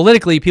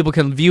politically people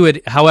can view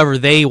it however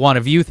they want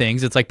to view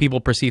things. It's like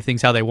people perceive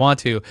things how they want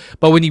to,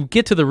 but when you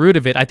get to the root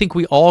of it, I think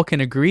we all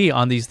can agree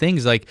on these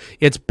things. Like,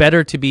 it's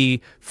better to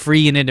be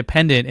free and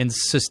independent and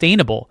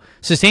sustainable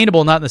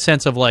not in the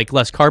sense of like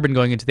less carbon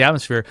going into the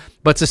atmosphere,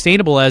 but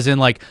sustainable as in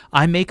like,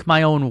 I make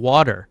my own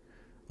water.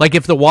 Like,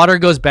 if the water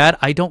goes bad,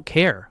 I don't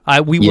care.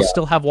 We will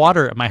still have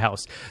water at my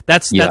house.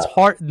 That's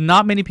hard.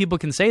 Not many people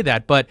can say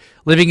that, but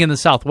living in the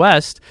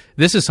Southwest,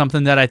 this is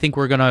something that I think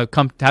we're going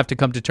to have to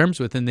come to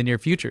terms with in the near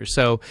future.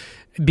 So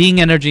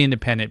being energy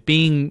independent,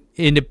 being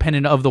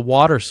independent of the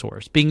water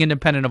source, being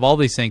independent of all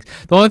these things.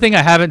 The only thing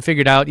I haven't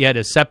figured out yet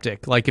is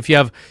septic. Like, if you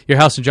have your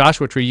house in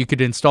Joshua Tree, you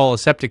could install a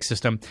septic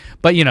system.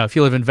 But, if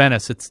you live in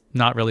Venice, it's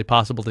not really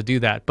possible to do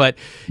that. But,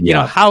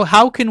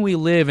 how can we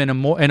live in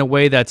a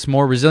way that's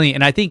more resilient?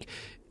 And I think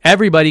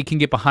everybody can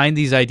get behind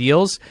these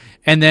ideals,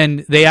 and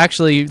then they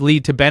actually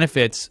lead to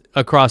benefits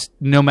across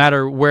no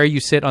matter where you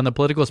sit on the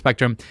political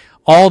spectrum.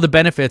 All the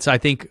benefits I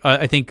think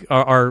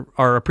are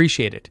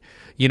appreciated.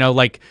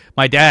 Like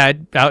my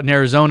dad out in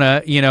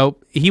Arizona,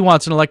 he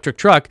wants an electric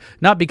truck,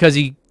 not because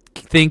he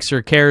thinks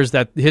or cares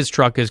that his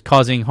truck is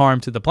causing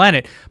harm to the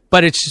planet,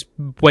 but it's just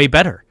way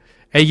better.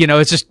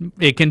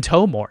 It can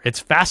tow more,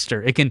 it's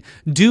faster, it can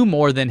do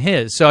more than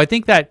his. So I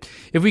think that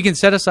if we can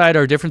set aside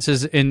our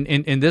differences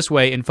in this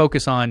way and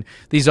focus on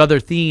these other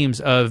themes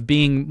of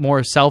being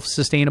more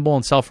self-sustainable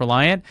and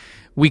self-reliant,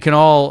 we can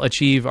all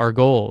achieve our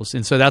goals.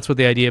 And so that's what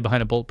the idea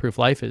behind a bulletproof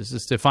life is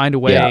to find a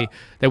way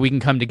that we can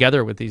come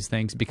together with these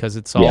things, because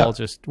it's all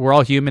we're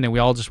all human, and we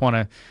all just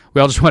want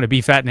to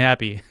be fat and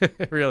happy.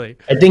 Really.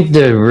 I think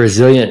this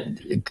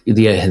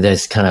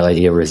kind of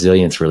idea of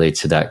resilience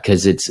relates to that,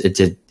 because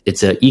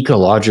it's an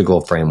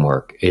ecological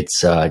framework.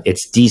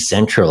 It's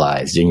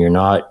decentralized, and you're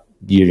not,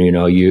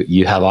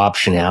 you have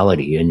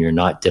optionality, and you're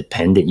not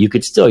dependent. You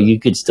could still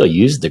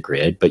use the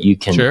grid, but you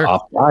can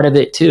opt out of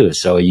it too.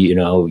 So,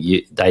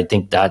 I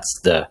think that's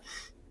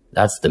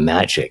the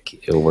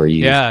magic where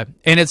you. Yeah.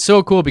 And it's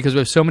so cool because we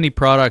have so many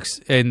products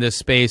in this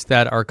space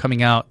that are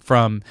coming out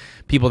from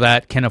people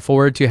that can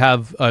afford to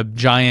have a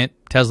giant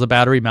Tesla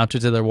battery mounted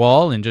to their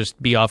wall and just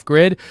be off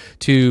grid,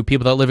 to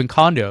people that live in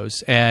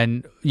condos,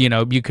 and you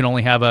can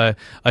only have a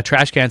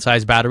trash can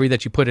size battery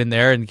that you put in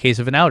there in case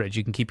of an outage.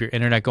 You can keep your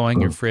internet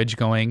going, your fridge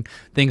going,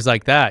 things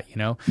like that.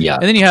 Yeah.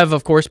 And then you have,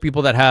 of course,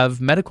 people that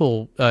have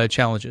medical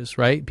challenges,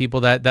 right?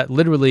 People that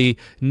literally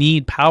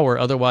need power,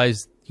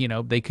 otherwise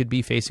they could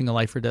be facing a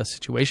life or death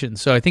situation.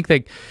 So I think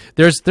that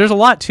there's a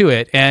lot to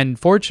it, and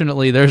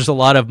fortunately there's a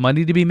lot of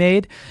money to be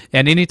made,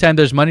 and anytime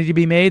there's money to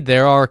be made,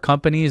 there are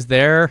companies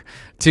there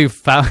to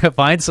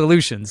find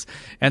solutions.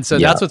 And so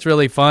that's what's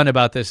really fun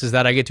about this, is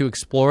that I get to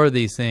explore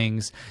these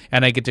things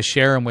and I get to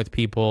share them with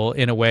people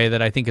in a way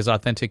that I think is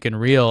authentic and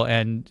real,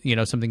 and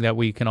something that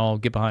we can all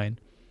get behind.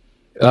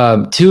 I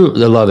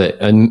love it.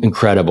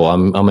 Incredible.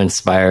 I'm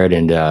inspired,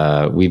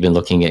 and we've been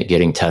looking at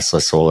getting Tesla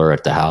solar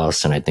at the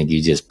house, and I think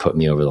you just put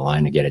me over the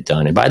line to get it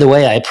done. And by the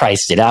way, I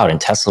priced it out, and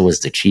Tesla was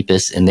the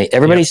cheapest, and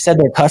everybody said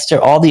their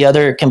customer, all the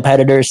other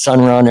competitors,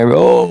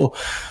 Sunrun,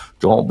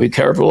 don't be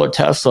careful with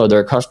Tesla.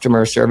 Their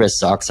customer service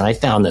sucks. And I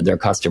found that their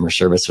customer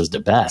service was the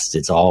best.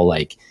 It's all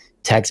like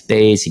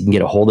text-based. You can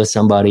get a hold of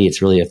somebody.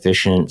 It's really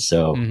efficient.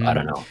 So I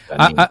don't know.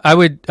 I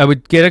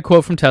would get a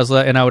quote from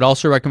Tesla, and I would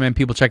also recommend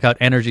people check out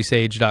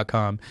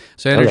EnergySage.com.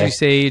 So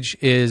EnergySage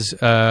is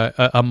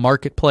a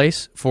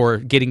marketplace for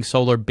getting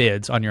solar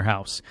bids on your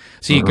house.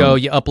 So you go,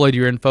 you upload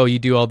your info, you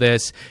do all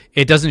this.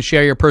 It doesn't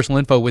share your personal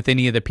info with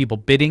any of the people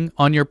bidding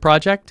on your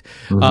project.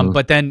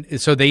 But then,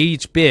 so they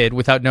each bid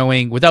without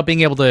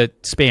being able to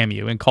spam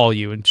you and call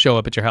you and show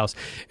up at your house.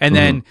 And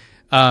then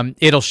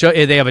it'll show,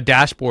 they have a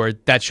dashboard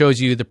that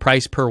shows you the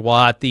price per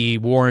watt, the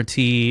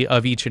warranty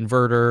of each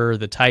inverter,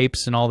 the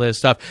types and all this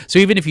stuff. So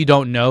even if you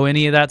don't know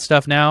any of that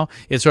stuff now,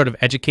 it sort of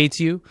educates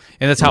you.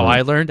 And that's how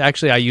I learned.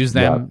 Actually, I used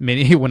them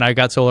many when I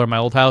got solar in my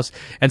old house.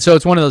 And so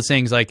it's one of those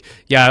things like,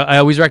 I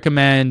always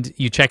recommend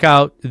you check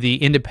out the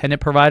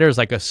independent providers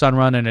like a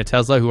Sunrun and a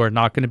Tesla who are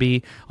not going to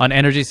be on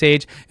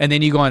EnergySage. And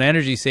then you go on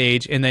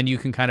EnergySage and then you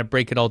can kind of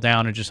break it all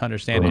down and just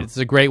understand it. It's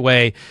a great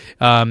way.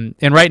 And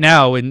right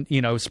now, when,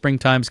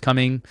 springtime's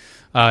coming,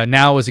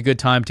 now is a good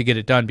time to get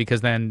it done because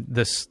then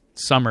this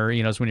summer,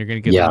 is when you're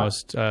going to get the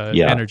most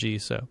energy.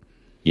 So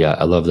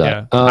I love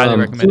that. Highly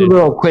recommended. Two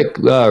real quick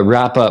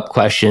wrap up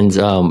questions.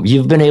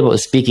 You've been able to,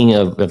 speaking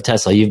of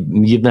Tesla,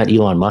 you've met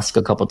Elon Musk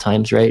a couple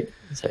times, right?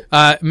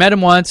 Met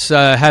him once,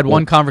 had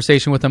one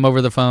conversation with him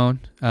over the phone.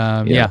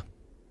 What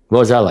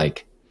was that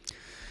like?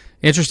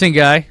 Interesting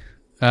guy.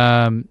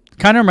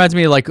 Kind of reminds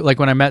me of like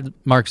when I met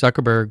Mark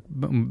Zuckerberg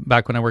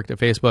back when I worked at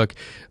Facebook.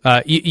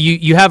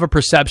 You have a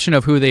perception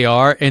of who they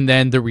are, and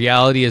then the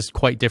reality is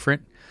quite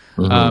different.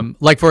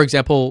 Like, for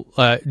example,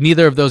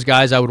 neither of those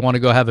guys I would want to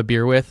go have a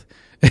beer with.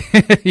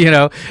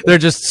 They're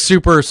just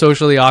super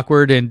socially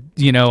awkward and,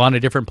 on a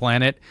different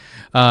planet.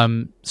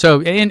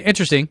 So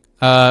interesting,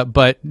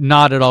 but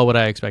not at all what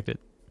I expected.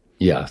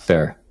 Yeah,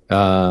 fair.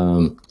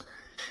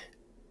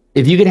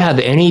 If you could have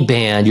any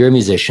band, you're a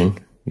musician.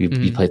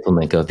 You play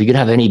flamenco. If you could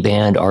have any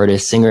band,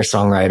 artist, singer,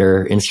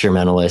 songwriter,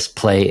 instrumentalist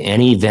play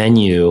any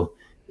venue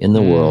in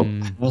the world,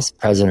 past,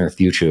 present, or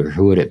future,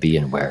 who would it be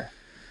and where?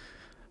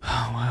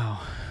 Oh,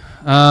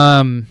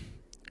 wow.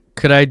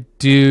 Could I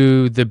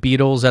do the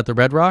Beatles at the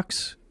Red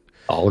Rocks?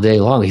 All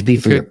day long. It'd be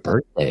for your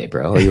birthday,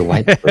 bro, or your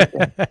wife's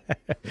birthday.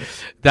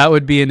 That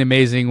would be an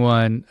amazing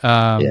one.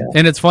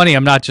 And it's funny,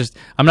 I'm not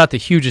the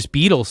hugest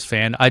Beatles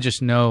fan. I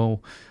just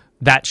know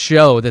that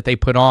show that they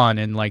put on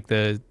in like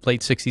the late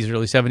 60s,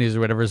 early 70s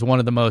or whatever is one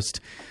of the most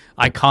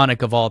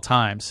iconic of all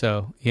time.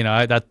 So,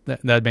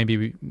 that may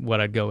be what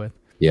I'd go with.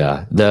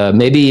 Yeah.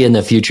 Maybe in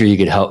the future you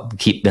could help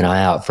keep an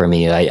eye out for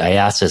me. I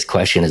asked this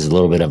question as a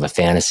little bit of a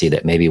fantasy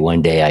that maybe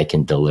one day I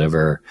can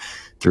deliver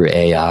through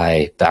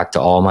AI back to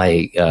all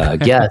my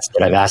guests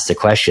that I've asked a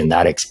question,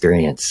 that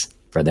experience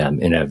for them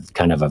in a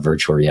kind of a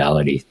virtual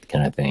reality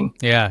kind of thing.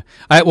 Yeah.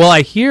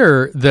 I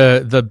hear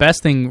the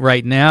best thing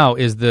right now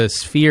is the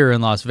Sphere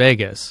in Las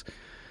Vegas.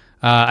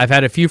 I've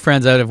had a few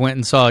friends that have went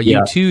and saw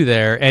U2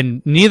 there,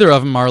 and neither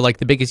of them are like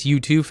the biggest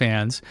U2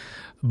 fans,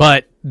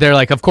 but they're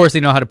like, of course they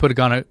know how to put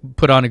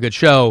on a good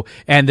show,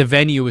 and the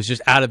venue is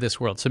just out of this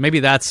world. So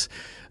maybe that's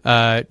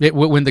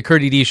when the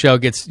Curdy D show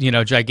gets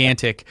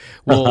gigantic,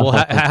 we'll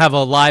have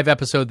a live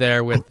episode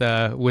there with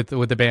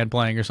the band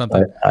playing or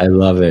something. I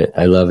love it.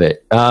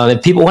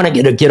 If people want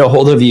to get a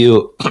hold of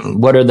you,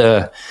 what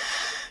are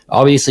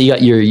obviously you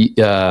got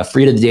your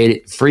Free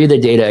the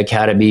Data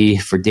Academy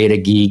for data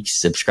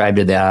geeks. Subscribe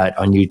to that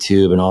on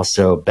YouTube, and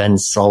also Ben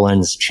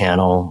Sullins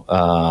channel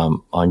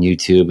on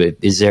YouTube.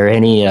 Is there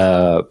any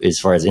as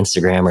far as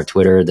Instagram or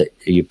Twitter that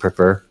you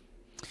prefer?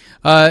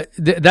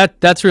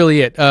 That's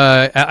really it.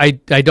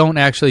 I don't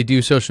actually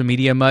do social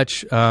media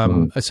much.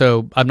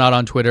 So I'm not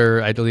on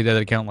Twitter. I deleted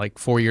that account like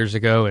 4 years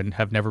ago and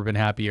have never been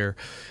happier.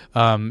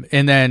 And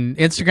then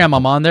Instagram,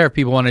 I'm on there if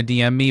people want to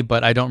DM me,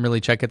 but I don't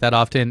really check it that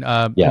often.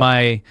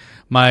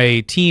 My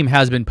team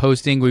has been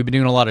posting. We've been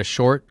doing a lot of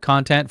short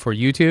content for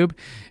YouTube.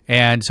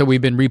 And so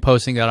we've been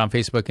reposting that on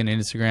Facebook and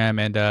Instagram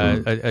and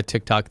a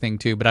TikTok thing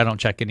too, but I don't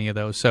check any of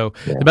those. So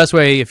the best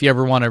way, if you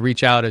ever want to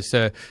reach out, is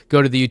to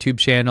go to the YouTube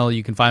channel.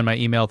 You can find my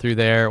email through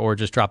there, or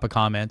just drop a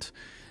comment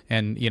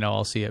and,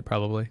 I'll see it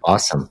probably.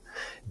 Awesome.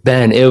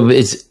 Ben,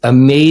 it's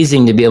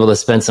amazing to be able to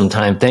spend some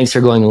time. Thanks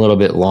for going a little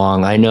bit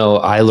long. I know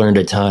I learned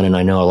a ton, and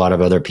I know a lot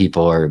of other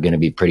people are going to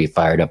be pretty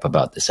fired up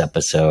about this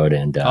episode.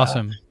 And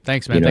awesome.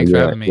 Thanks, man. Thanks for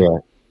having me.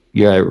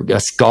 You're a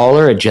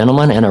scholar, a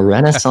gentleman, and a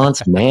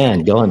Renaissance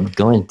man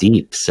going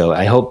deep. So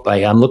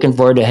I'm looking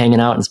forward to hanging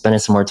out and spending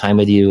some more time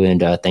with you.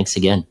 And thanks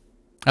again.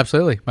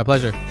 Absolutely. My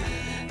pleasure.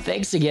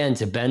 Thanks again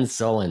to Ben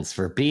Sullins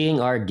for being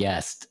our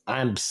guest.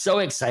 I'm so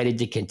excited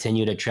to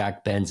continue to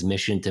track Ben's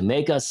mission to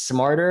make us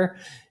smarter.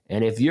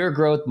 And if your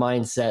growth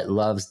mindset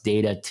loves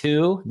data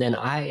too, then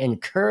I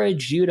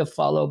encourage you to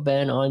follow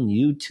Ben on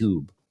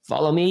YouTube.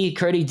 Follow me,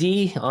 Curdy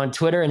D, on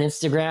Twitter and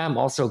Instagram.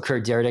 Also,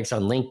 Kurt Derricks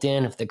on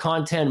LinkedIn. If the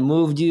content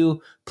moved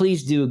you,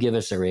 please do give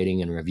us a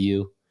rating and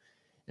review.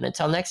 And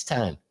until next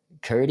time,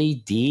 Curdy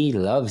D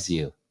loves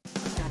you.